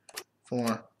 3,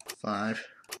 4, 5,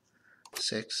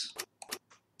 6.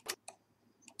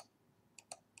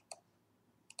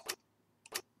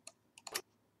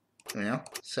 There we go.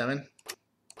 7,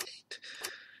 8,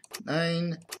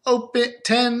 9. Open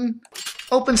 10.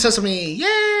 Open sesame.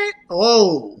 Yay!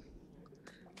 Whoa.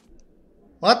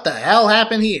 What the hell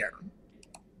happened here?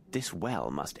 This well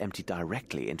must empty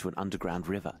directly into an underground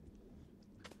river.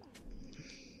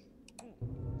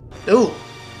 Ooh,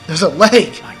 there's a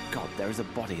lake. My God, there is a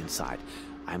body inside.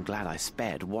 I'm glad I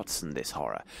spared Watson this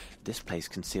horror. This place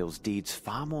conceals deeds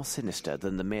far more sinister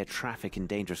than the mere traffic in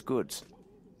dangerous goods.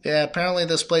 Yeah, apparently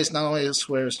this place not only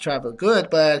swears traffic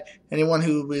good, but anyone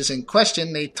who is in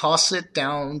question, they toss it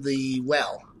down the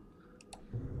well.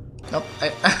 Nope,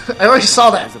 I already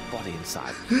saw that. There's a body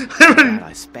inside. I'm glad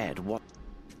I spared what.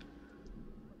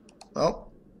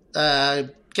 Well,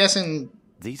 guessing.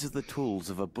 These are the tools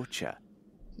of a butcher.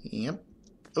 Yep.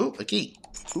 Ooh, a key.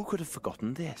 Who could have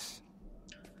forgotten this?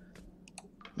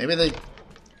 Maybe they.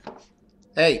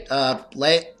 Hey,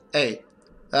 Hey,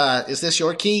 is this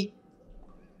your key?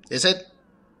 Is it?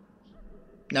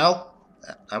 No?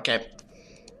 Okay.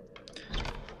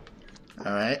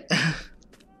 Alright.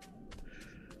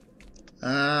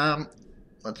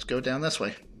 Let's go down this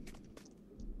way.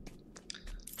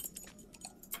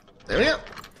 There we go.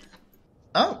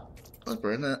 Oh, look,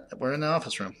 we're in the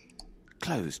office room.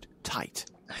 Closed, tight.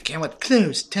 Again with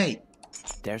closed, tight.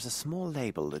 There's a small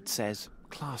label that says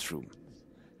classroom.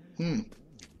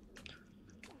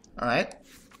 Alright.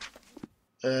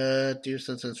 Do you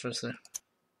sense it's first there?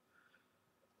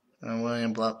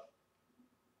 William Bluff.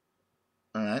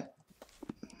 Alright.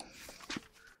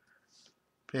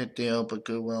 Big deal, but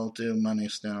good will do.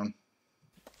 Money's down.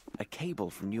 A cable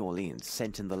from New Orleans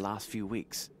sent in the last few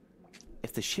weeks.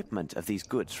 If the shipment of these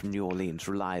goods from New Orleans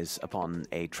relies upon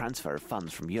a transfer of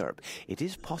funds from Europe, it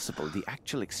is possible the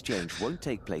actual exchange won't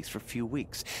take place for a few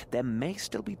weeks. There may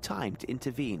still be time to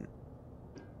intervene.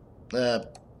 Okay.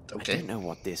 I don't know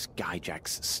what this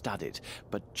Gyjax studied,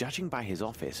 but judging by his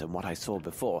office and what I saw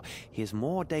before, he is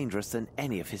more dangerous than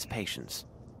any of his patients.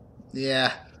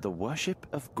 Yeah. The Worship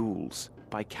of Ghouls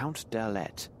by Count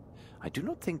Derlet. I do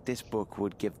not think this book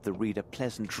would give the reader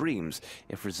pleasant dreams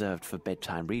if reserved for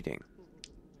bedtime reading.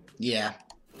 Yeah.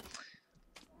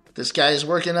 This guy is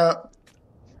working up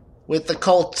with the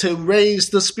cult to raise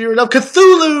the spirit of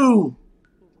Cthulhu!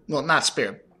 Well, not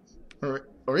spirit.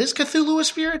 Or is Cthulhu a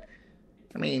spirit?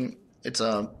 I mean,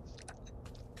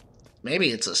 maybe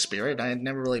it's a spirit. I had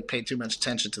never really paid too much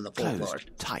attention to the folklore.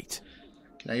 Closed, tight.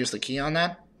 Can I use the key on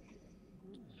that?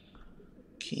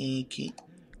 Key.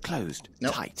 Closed,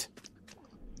 nope. Tight.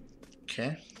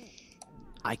 Okay.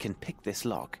 I can pick this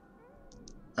lock.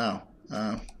 Oh,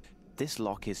 This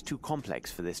lock is too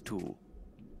complex for this tool.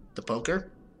 The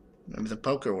poker? Maybe the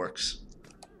poker works.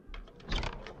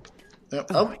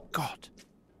 Oh my God.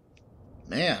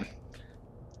 Man.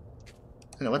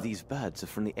 You know what? These birds are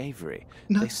from the aviary.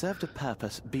 No. They served a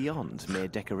purpose beyond mere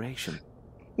decoration.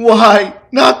 Why?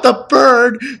 Not the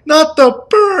bird! Not the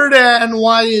bird! And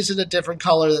why is it a different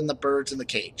color than the birds in the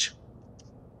cage?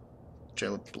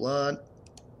 Trail of blood.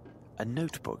 A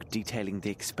notebook detailing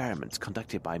the experiments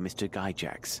conducted by Mr.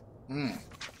 Gyjax.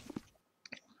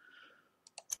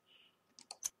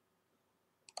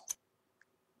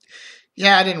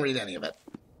 Yeah, I didn't read any of it.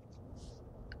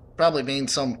 Probably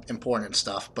means some important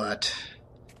stuff, but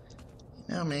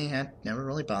you know me, I never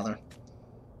really bother.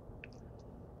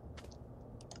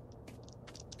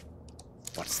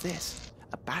 What's this?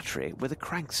 A battery with a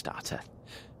crank starter.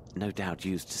 No doubt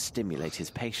used to stimulate his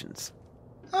patients.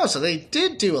 Oh, so they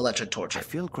did do electric torture. I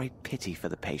feel great pity for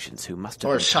the patients who must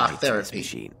have Or been shock tied to this therapy.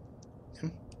 machine.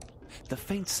 The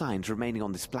faint signs remaining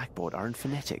on this blackboard are in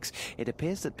phonetics. It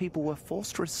appears that people were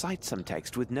forced to recite some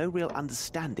text with no real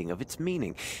understanding of its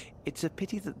meaning. It's a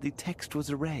pity that the text was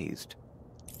erased.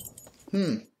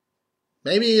 Maybe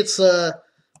it's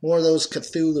more of those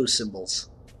Cthulhu symbols.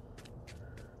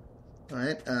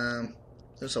 Alright,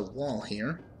 there's a wall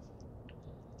here.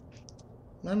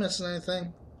 Am I missing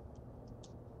anything?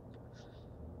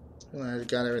 Well, I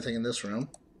got everything in this room.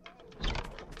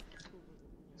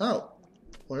 Oh,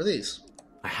 what are these?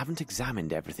 I haven't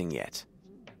examined everything yet.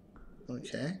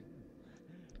 Okay.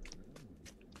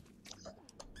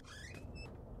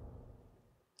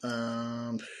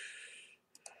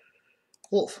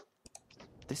 Wolf.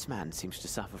 This man seems to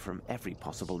suffer from every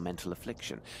possible mental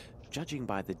affliction. Judging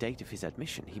by the date of his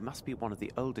admission, he must be one of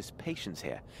the oldest patients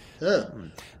here.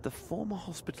 The former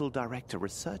hospital director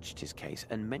researched his case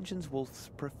and mentions Wolf's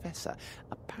professor.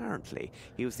 Apparently,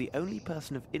 he was the only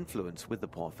person of influence with the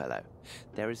poor fellow.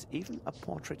 There is even a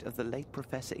portrait of the late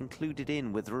professor included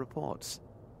in with the reports.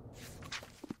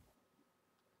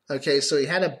 Okay, so he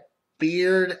had a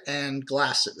beard and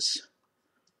glasses.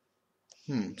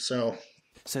 So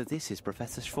this is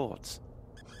Professor Schwartz.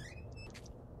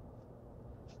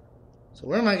 So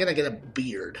where am I going to get a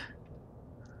beard?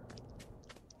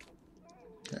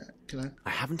 Can I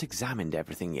haven't examined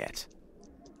everything yet.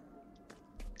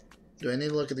 Do I need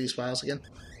to look at these files again?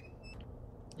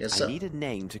 Yes, sir. I need a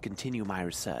name to continue my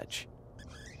research.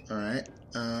 Alright.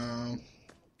 Oh,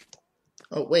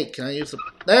 wait, can I use the...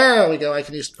 There we go, I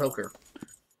can use the poker.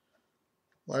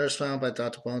 Letters found by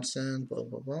Dr. Bonston, blah,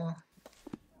 blah, blah.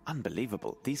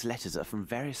 Unbelievable. These letters are from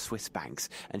various Swiss banks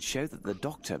and show that the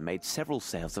doctor made several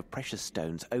sales of precious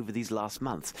stones over these last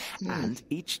months, and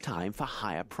each time for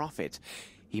higher profit.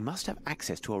 He must have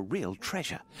access to a real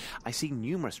treasure. I see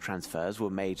numerous transfers were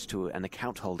made to an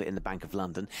account holder in the Bank of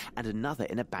London and another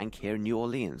in a bank here in New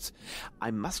Orleans.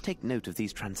 I must take note of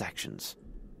these transactions.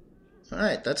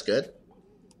 Alright, that's good.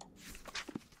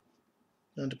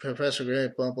 Going to Professor Gray,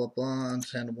 blah, blah, blah,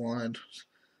 and wanted.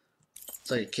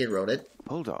 It's like a kid wrote it.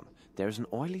 Hold on. There is an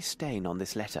oily stain on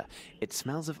this letter. It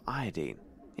smells of iodine.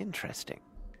 Interesting.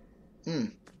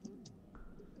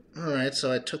 Alright,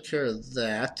 so I took care of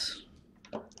that.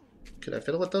 Could I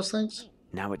fiddle with those things?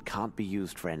 Now it can't be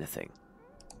used for anything.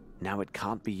 Now it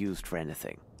can't be used for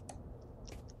anything.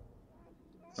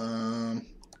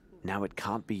 Now it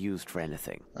can't be used for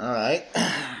anything. Alright.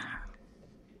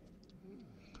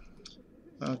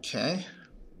 Okay.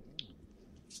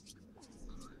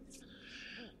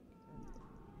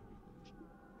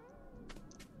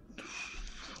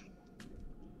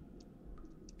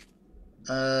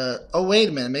 Oh, wait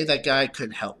a minute. Maybe that guy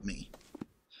could help me.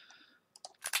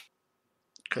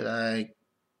 Could I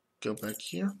go back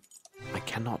here? I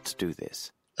cannot do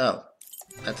this. Oh,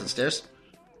 that's the stairs?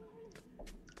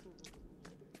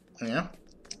 Yeah.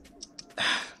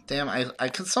 Damn, I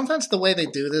could sometimes the way they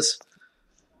do this.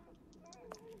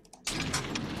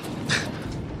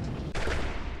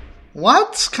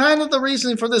 What's kind of the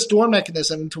reasoning for this door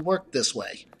mechanism to work this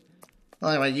way?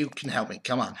 Well, anyway, you can help me.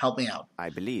 Come on, help me out. I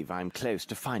believe I'm close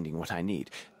to finding what I need.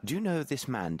 Do you know this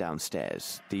man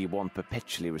downstairs? The one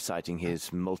perpetually reciting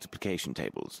his multiplication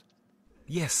tables?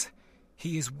 Yes,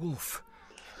 he is Wolf.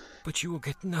 But you will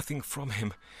get nothing from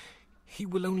him. He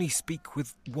will only speak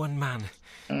with one man,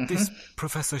 this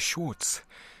Professor Schwartz.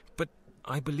 But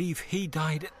I believe he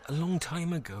died a long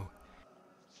time ago.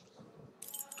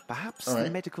 Perhaps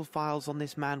the medical files on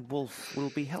this man Wolf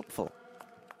will be helpful.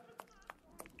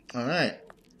 Alright.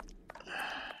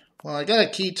 Well, I got a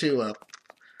key to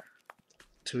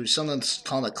something that's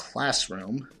called a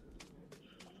classroom.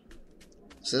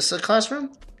 Is this a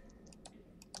classroom?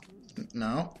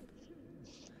 No.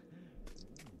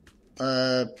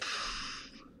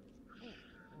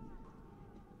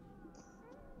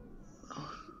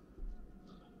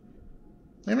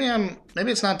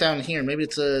 Maybe it's not down here. Maybe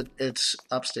it's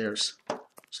upstairs.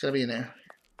 It's gotta be in there.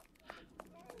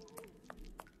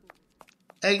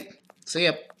 Hey, see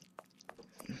ya.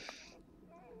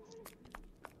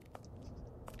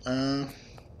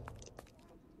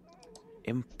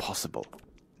 Impossible.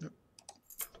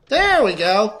 There we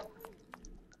go.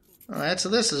 Alright, so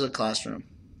this is a classroom.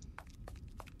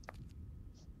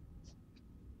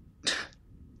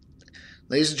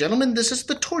 Ladies and gentlemen, this is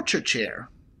the torture chair.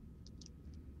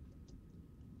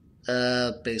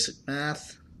 Basic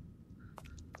math.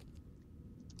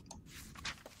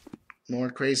 More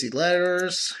crazy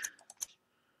letters.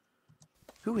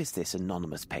 Who is this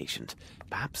anonymous patient?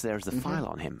 Perhaps there is a file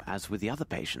on him, as with the other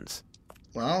patients.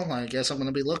 Well, I guess I'm going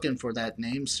to be looking for that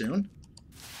name soon.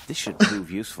 This should prove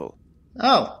useful.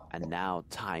 Oh. And now,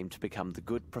 time to become the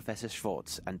good Professor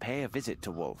Schwartz and pay a visit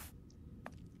to Wolf.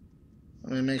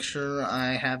 Let me make sure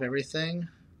I have everything.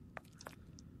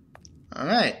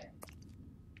 Alright.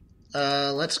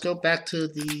 Let's go back to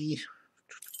the...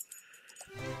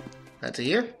 Back to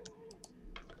here.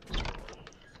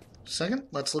 Second,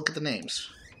 let's look at the names.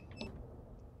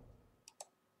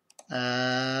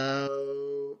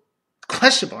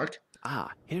 Question mark?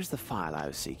 Ah, here's the file I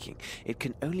was seeking. It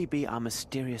can only be our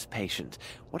mysterious patient.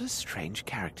 What a strange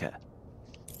character.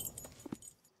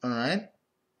 Alright.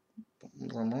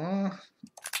 One more.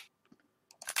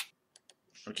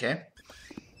 Okay.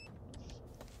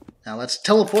 Now let's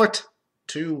teleport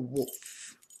to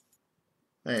Wolf.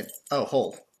 Wait. Oh,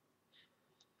 hole.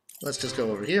 Let's just go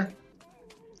over here.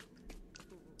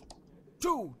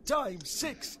 2 times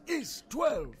 6 is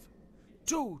 12.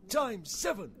 2 times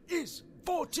 7 is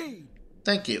 14.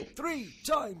 Thank you. 3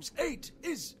 times 8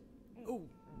 is... Oh,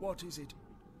 what is it?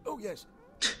 Oh, yes.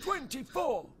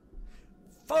 24.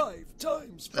 5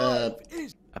 times 5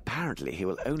 is... Apparently he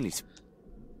will only...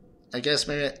 I guess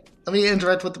maybe... Let me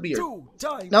interact with the beard. 2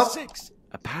 times Nope. 6.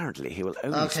 Apparently he will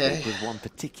only speak with one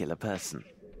particular person.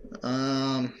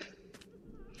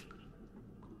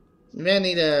 Maybe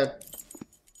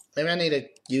I need to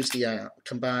use the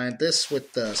combine this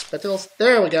with the spectacles.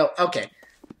 There we go. Okay.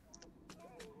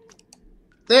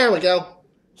 There we go.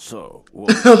 So,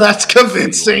 that's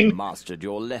convincing. You mastered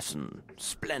your lesson.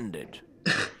 Splendid.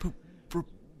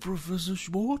 Professor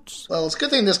Schwartz? Well, it's a good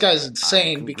thing this guy's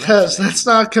insane because that's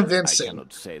not convincing. I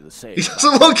cannot say the same. He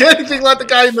doesn't look anything like the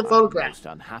guy in the photograph. I'm most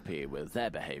unhappy with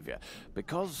their behavior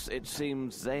because it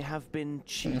seems they have been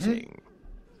cheating.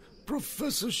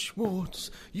 Professor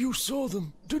Schwartz, you saw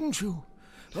them, didn't you?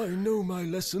 I know my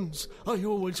lessons. I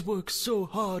always work so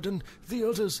hard, and the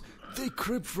others, they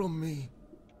crib from me.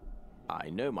 I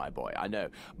know, my boy, I know.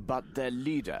 But their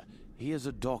leader, he is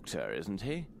a doctor, isn't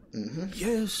he?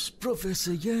 Yes,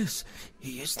 Professor, yes.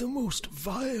 He is the most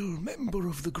vile member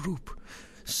of the group.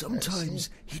 Sometimes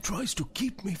he tries to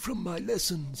keep me from my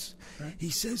lessons. He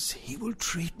says he will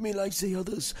treat me like the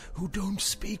others who don't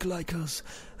speak like us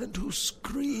and who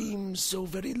scream so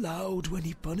very loud when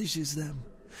he punishes them.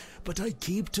 But I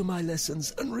keep to my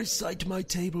lessons and recite my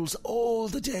tables all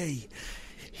the day.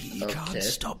 He can't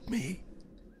stop me.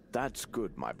 That's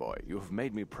good, my boy. You have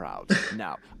made me proud.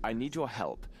 Now, I need your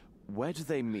help. Where do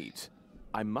they meet?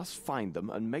 I must find them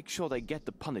and make sure they get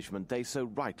the punishment they so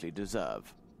rightly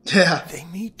deserve. Yeah. They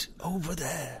meet over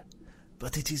there,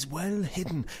 but it is well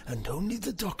hidden and only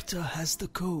the doctor has the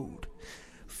code.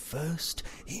 First,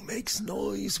 he makes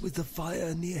noise with the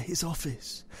fire near his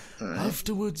office.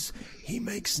 Afterwards, he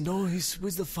makes noise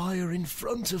with the fire in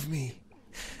front of me.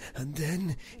 And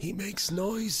then he makes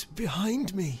noise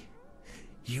behind me.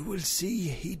 You will see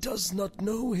he does not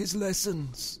know his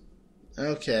lessons.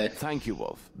 Okay. Thank you,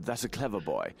 Wolf. That's a clever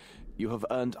boy. You have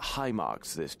earned high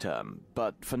marks this term,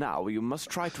 but for now you must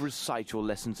try to recite your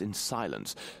lessons in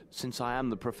silence. Since I am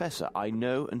the professor, I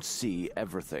know and see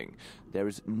everything. There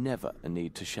is never a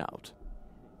need to shout.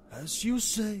 As you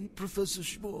say, Professor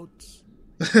Schwartz.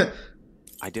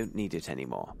 I don't need it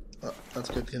anymore. Well, that's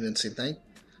a good convincing thing.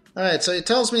 Alright, so he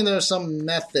tells me there's some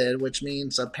method, which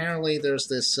means apparently there's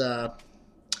this,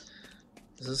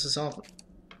 is this all?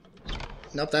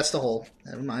 Nope, that's the hole.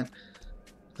 Never mind.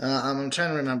 I'm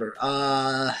trying to remember.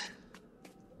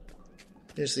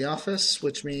 Here's the office,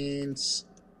 which means...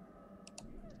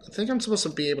 I think I'm supposed to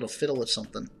be able to fiddle with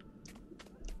something.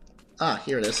 Ah,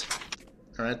 here it is.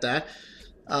 Alright, that.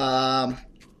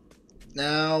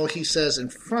 Now he says in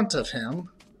front of him.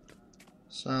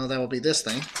 So that will be this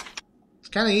thing. It's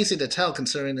kind of easy to tell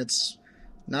considering it's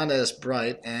not as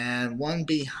bright. And one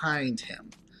behind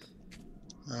him.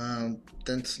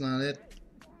 That's not it.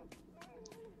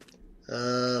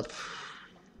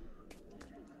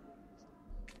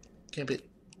 Can't be...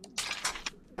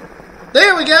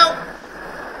 There we go!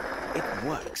 It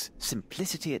works.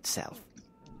 Simplicity itself.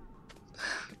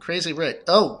 Crazy Rick.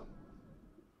 Oh.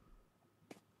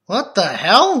 What the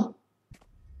hell?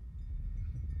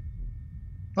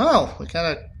 Oh, we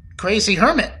got a crazy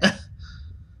hermit.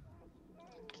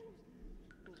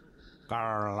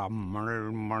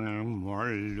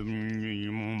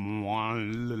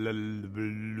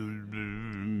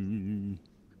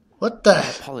 What the?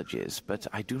 Apologies, but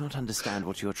I do not understand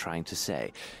what you're trying to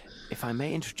say. If I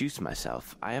may introduce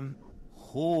myself, I am...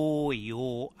 Who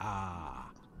you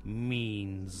are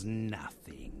means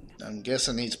nothing. I'm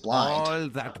guessing he's blind. All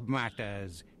that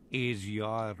matters is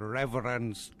your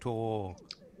reverence to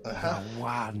the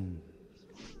One.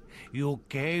 You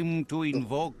came to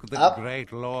invoke the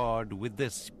great Lord with the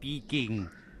speaking,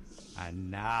 and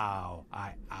now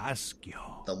I ask you,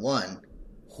 the One.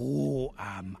 Who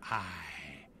am I?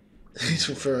 He's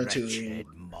referring to wretched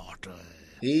mortal.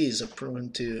 He's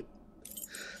referring to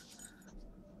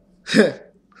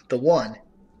the One.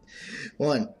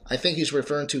 I think he's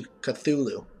referring to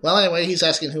Cthulhu. Well, anyway, he's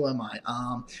asking who am I.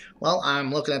 Well,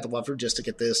 I'm looking at the waifu just to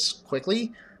get this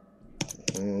quickly.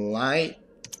 Light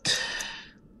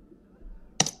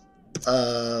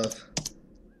of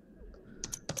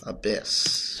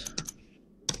Abyss.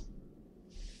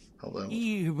 Hold on.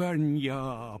 Even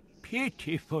your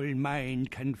pitiful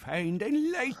mind can find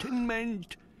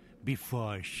enlightenment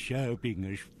before serving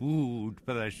as food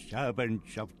for the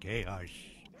servants of chaos.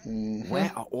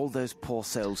 Where are all those poor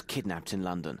souls kidnapped in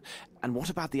London? And what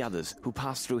about the others who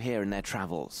passed through here in their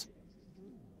travels?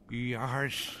 Your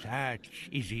search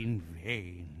is in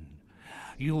vain.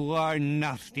 You are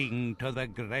nothing to the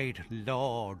great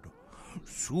Lord.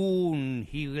 Soon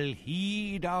he will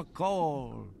heed our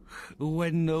call,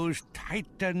 when those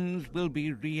titans will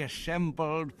be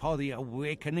reassembled for the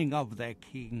awakening of their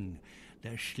king.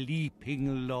 The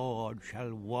sleeping Lord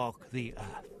shall walk the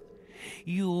earth.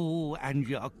 You and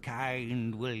your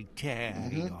kind will tear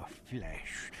your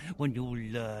flesh when you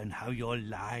learn how your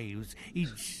lives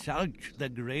insult the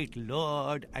great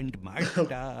Lord and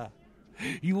Master.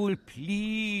 You will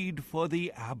plead for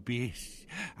the abyss,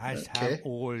 as have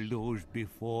all those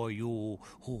before you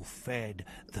who fed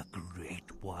the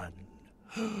Great One.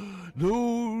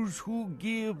 Those who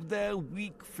give their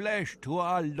weak flesh to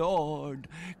our Lord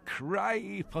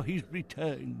cry for his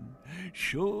return.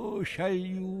 So shall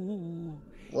you.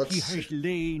 He has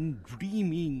lain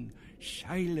dreaming,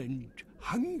 silent,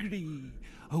 hungry,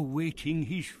 awaiting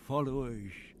his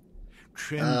followers.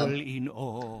 Tremble in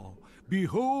awe.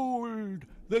 Behold,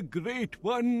 the Great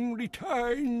One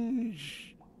returns.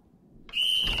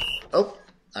 Oh,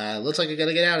 looks like I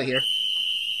gotta get out of here.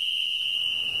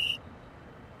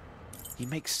 He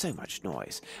makes so much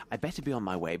noise. I better be on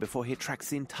my way before he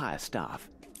attracts the entire staff.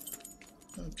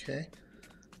 Okay.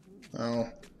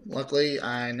 Well, luckily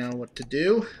I know what to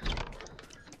do.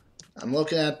 I'm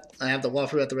looking at, I have the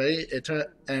walkthrough at the ready,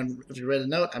 and if you read the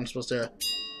note, I'm supposed to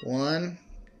 1,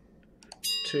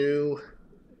 2,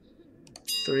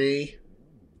 3,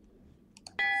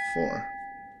 4.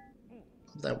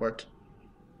 That worked.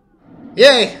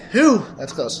 Yay! Whew!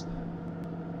 That's close.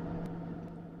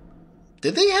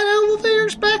 Did they have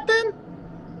elevators back then?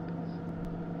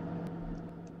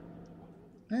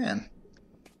 Man.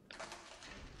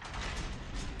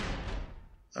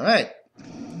 Alright.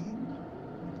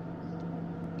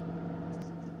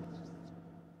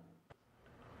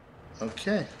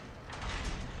 Okay.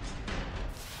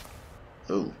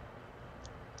 Ooh.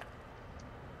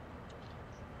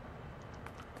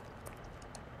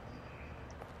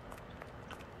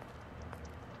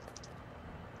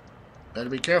 Better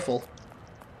be careful.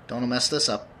 Don't want to mess this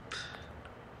up.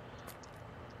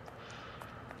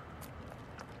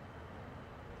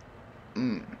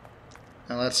 Now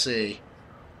let's see.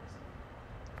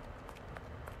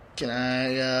 Can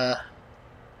I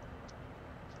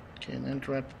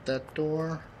interrupt that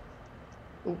door?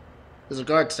 Oh, there's a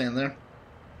guard standing there.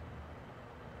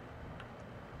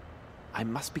 I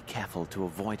must be careful to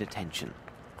avoid attention.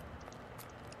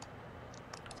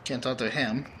 Can't talk to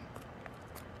him.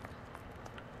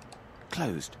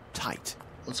 Closed. Tight.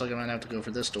 Looks like I might have to go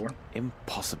for this door.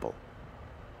 Impossible.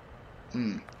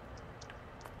 There's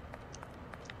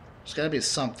gotta be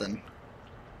something.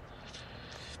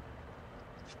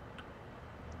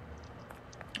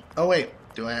 Oh wait,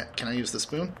 can I use the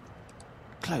spoon?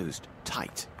 Closed.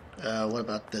 Tight. What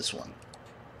about this one?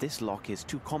 This lock is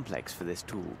too complex for this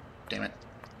tool. Damn it.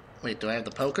 Wait, do I have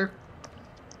the poker?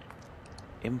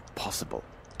 Impossible.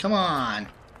 Come on!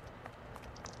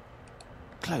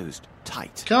 Closed.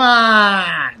 Tight. Come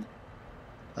on!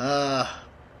 Oh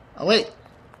wait.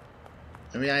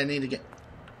 Maybe I need to get...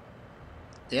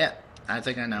 Yeah, I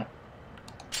think I know.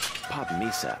 Pardon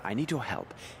me, sir. I need your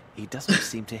help. He doesn't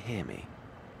seem to hear me.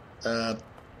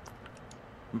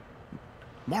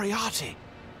 Moriarty!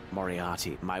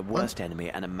 Moriarty, my worst enemy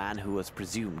and a man who was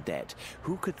presumed dead.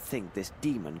 Who could think this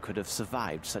demon could have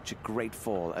survived such a great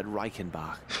fall at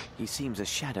Reichenbach? He seems a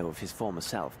shadow of his former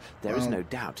self. There is no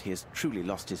doubt he has truly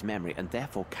lost his memory and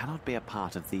therefore cannot be a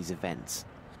part of these events.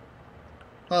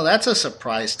 Well, that's a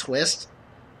surprise twist.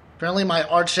 Apparently my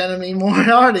arch enemy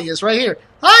Moriarty is right here.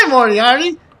 Hi,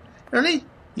 Moriarty! Ernie,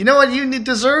 you know what you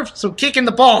deserve? So kick in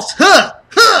the balls. Huh!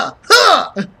 Huh!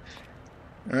 Huh!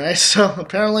 Alright, so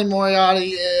apparently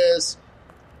Moriarty is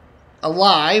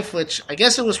alive, which I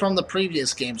guess it was from the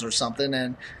previous games or something,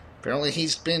 and apparently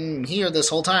he's been here this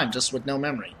whole time, just with no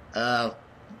memory. Now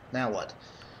what?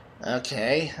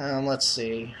 Okay, let's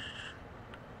see.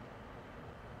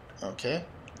 Okay.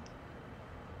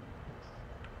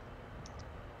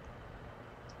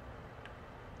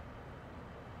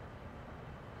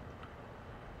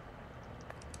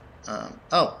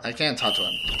 Oh, I can't talk to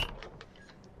him.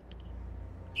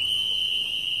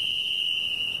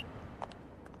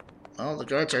 Well, the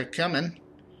guards are coming.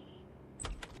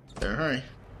 Better hurry.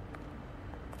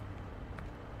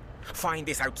 Find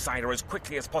this outsider as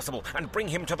quickly as possible and bring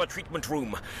him to the treatment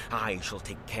room. I shall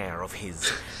take care of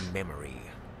his memory.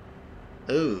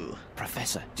 Ooh.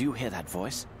 Professor, do you hear that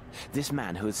voice? This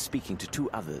man who is speaking to two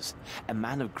others, a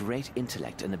man of great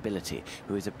intellect and ability,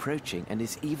 who is approaching and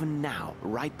is even now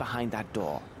right behind that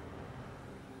door.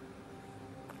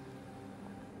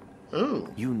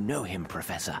 Ooh. You know him,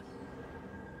 Professor.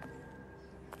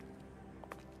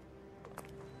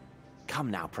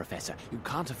 Come now, Professor. You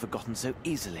can't have forgotten so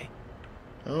easily.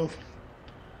 Oh.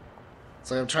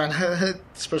 It's like I'm trying to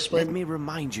persuade... Let me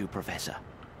remind you, Professor.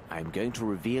 I am going to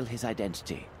reveal his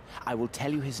identity. I will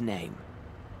tell you his name.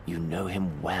 You know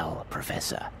him well,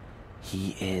 Professor.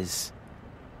 He is...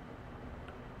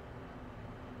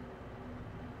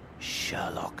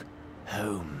 Sherlock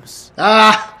Holmes.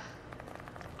 Ah!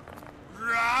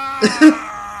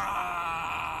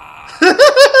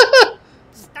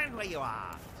 Stand where you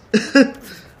are.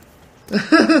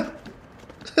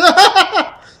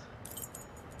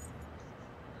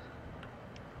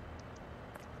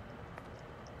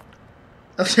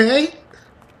 Okay.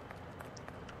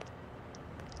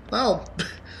 Well,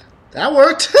 that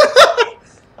worked.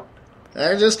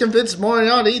 I just convinced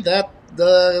Moriarty that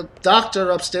the doctor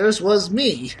upstairs was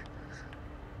me.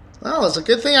 Well, it's a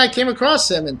good thing I came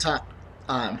across him in time.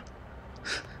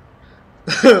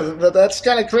 But that's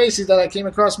kind of crazy that I came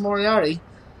across Moriarty.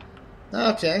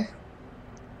 Okay.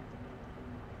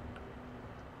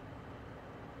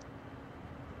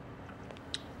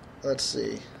 Let's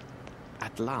see.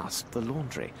 At last, the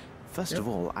laundry. First of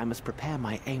all, I must prepare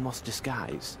my Amos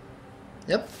disguise.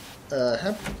 Yep.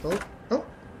 Oh.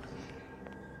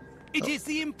 It is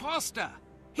the imposter.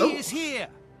 He Oh. is here.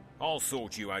 I'll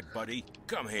sort you out, buddy.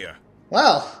 Come here.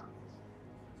 Well.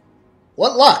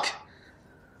 What luck.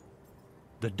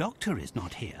 The doctor is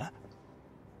not here.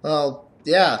 Well,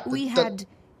 yeah. We had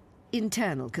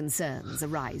internal concerns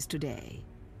arise today.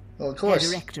 Well, of The course.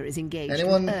 director is engaged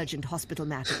Anyone- in urgent hospital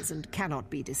matters and cannot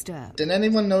be disturbed. Did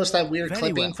anyone notice that weird Very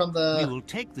clipping well. from We the... will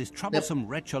take this troublesome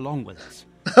wretch along with us.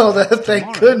 Oh, thank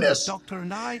Tomorrow, goodness. The doctor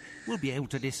and I will be able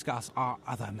to discuss our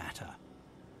other matter.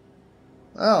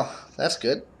 Oh, that's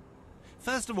good.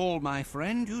 First of all, my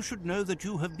friend, you should know that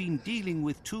you have been dealing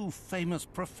with two famous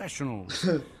professionals.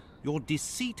 Your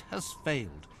deceit has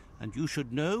failed, and you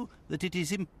should know that it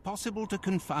is impossible to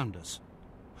confound us.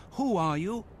 Who are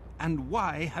you, and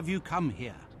why have you come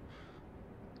here?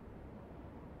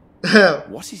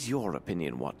 What is your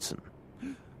opinion, Watson?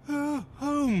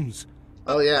 Holmes,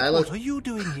 Oh, yeah, what are you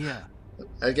doing here?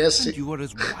 I guess... And you are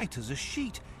as white as a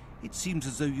sheet. It seems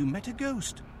as though you met a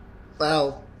ghost.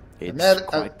 Well... It's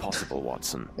quite possible,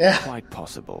 Watson. Yeah. Quite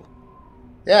possible.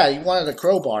 Yeah, you wanted a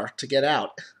crowbar to get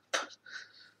out.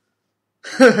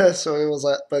 So it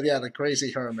was but yeah, the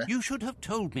crazy hermit. You should have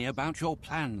told me about your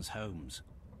plans, Holmes.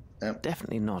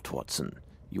 Definitely not, Watson.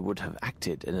 You would have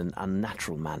acted in an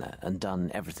unnatural manner and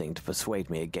done everything to persuade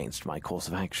me against my course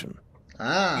of action.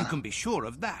 You can be sure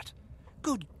of that.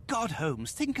 Good God,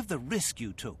 Holmes, think of the risk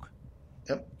you took.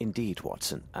 Indeed,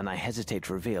 Watson, and I hesitate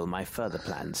to reveal my further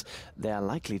plans. They are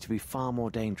likely to be far more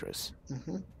dangerous.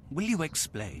 Will you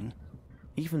explain?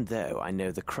 Even though I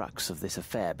know the crux of this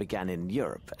affair began in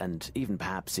Europe, and even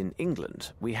perhaps in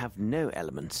England, we have no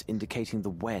elements indicating the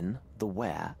when, the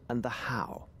where, and the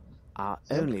how. Our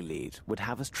only lead would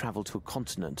have us travel to a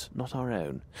continent not our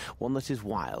own, one that is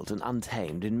wild and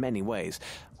untamed in many ways.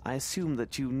 I assume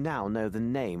that you now know the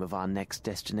name of our next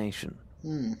destination.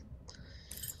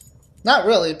 Not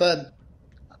really, but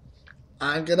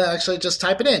I'm gonna actually just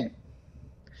type it in.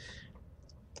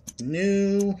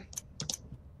 New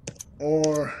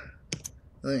Orleans.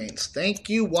 Thank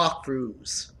you,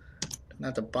 walkthroughs. Don't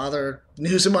have to bother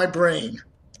using my brain.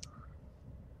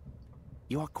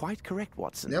 You are quite correct,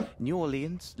 Watson. Yep. New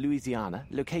Orleans, Louisiana,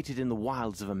 located in the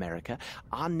wilds of America.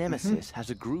 Our nemesis has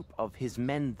a group of his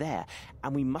men there,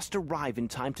 and we must arrive in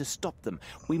time to stop them.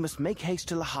 We must make haste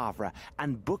to Le Havre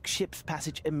and book ship's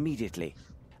passage immediately.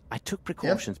 I took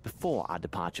precautions before our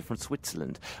departure from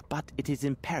Switzerland, but it is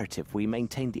imperative we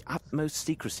maintain the utmost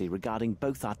secrecy regarding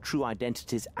both our true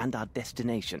identities and our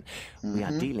destination. We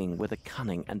are dealing with a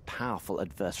cunning and powerful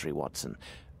adversary, Watson.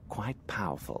 Quite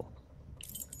powerful.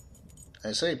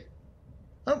 I see.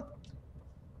 Oh.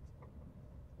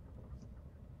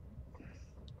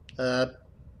 Are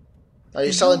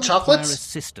you selling require chocolates?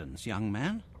 assistance, young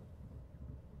man?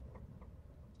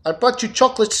 I brought you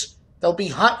chocolates. That'll be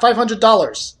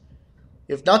 $500.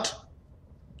 If not,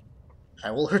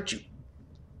 I will hurt you.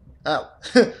 Oh.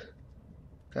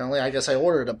 Apparently, I guess I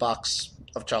ordered a box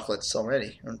of chocolates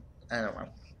already. I don't know.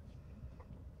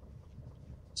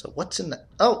 So what's in that?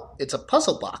 Oh, it's a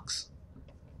puzzle box.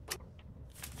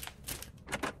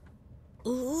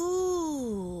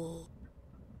 Ooh.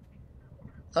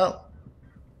 Oh.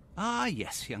 Ah,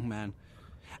 yes, young man.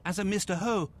 As a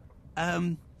Mr.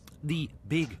 the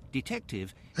big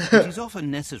detective, it is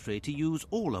often necessary to use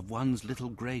all of one's little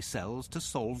grey cells to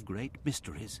solve great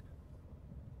mysteries.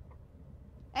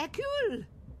 Hercule!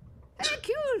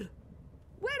 Hercule!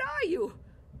 Where are you?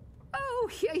 Oh,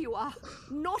 here you are.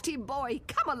 Naughty boy,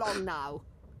 come along now.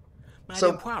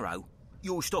 Madame Poirot,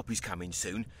 your stop is coming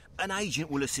soon. An agent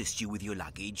will assist you with your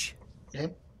luggage.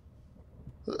 Okay.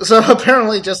 So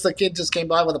apparently just the kid just came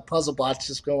by with a puzzle box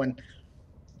just going,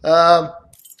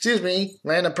 excuse me,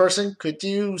 random person, could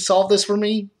you solve this for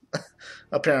me?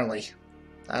 Apparently.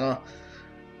 I don't know.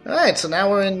 Alright, so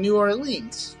now we're in New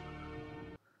Orleans.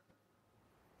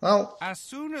 Well, As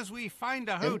soon as we find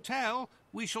a hotel,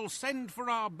 we shall send for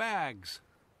our bags.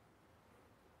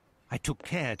 I took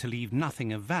care to leave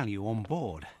nothing of value on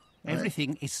board.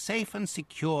 Everything is safe and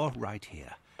secure right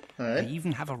here. I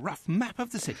even have a rough map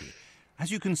of the city.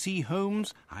 As you can see,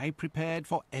 Holmes, I prepared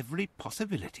for every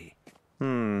possibility.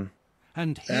 And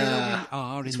here we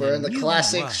are in the new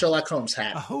classic world. Sherlock Holmes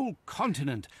hat. A whole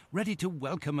continent ready to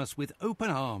welcome us with open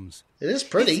arms. It is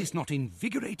pretty. This is not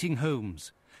invigorating,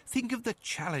 Holmes. Think of the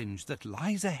challenge that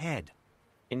lies ahead.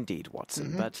 Indeed,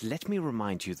 Watson, but let me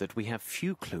remind you that we have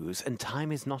few clues and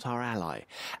time is not our ally,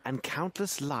 and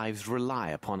countless lives rely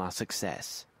upon our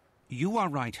success. You are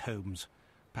right, Holmes.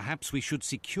 Perhaps we should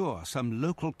secure some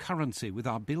local currency with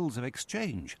our bills of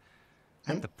exchange.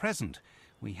 At the present,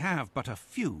 we have but a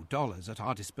few dollars at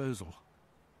our disposal.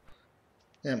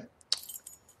 Yeah.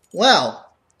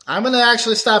 Well, I'm going to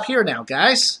actually stop here now,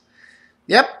 guys.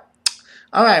 Yep.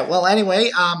 All right. Well, anyway,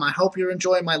 I hope you're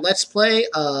enjoying my Let's Play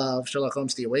of Sherlock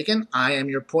Holmes The Awakened. I am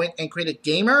your point and critic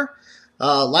gamer.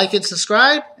 Like and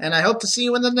subscribe, and I hope to see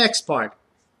you in the next part.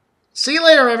 See you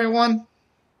later, everyone.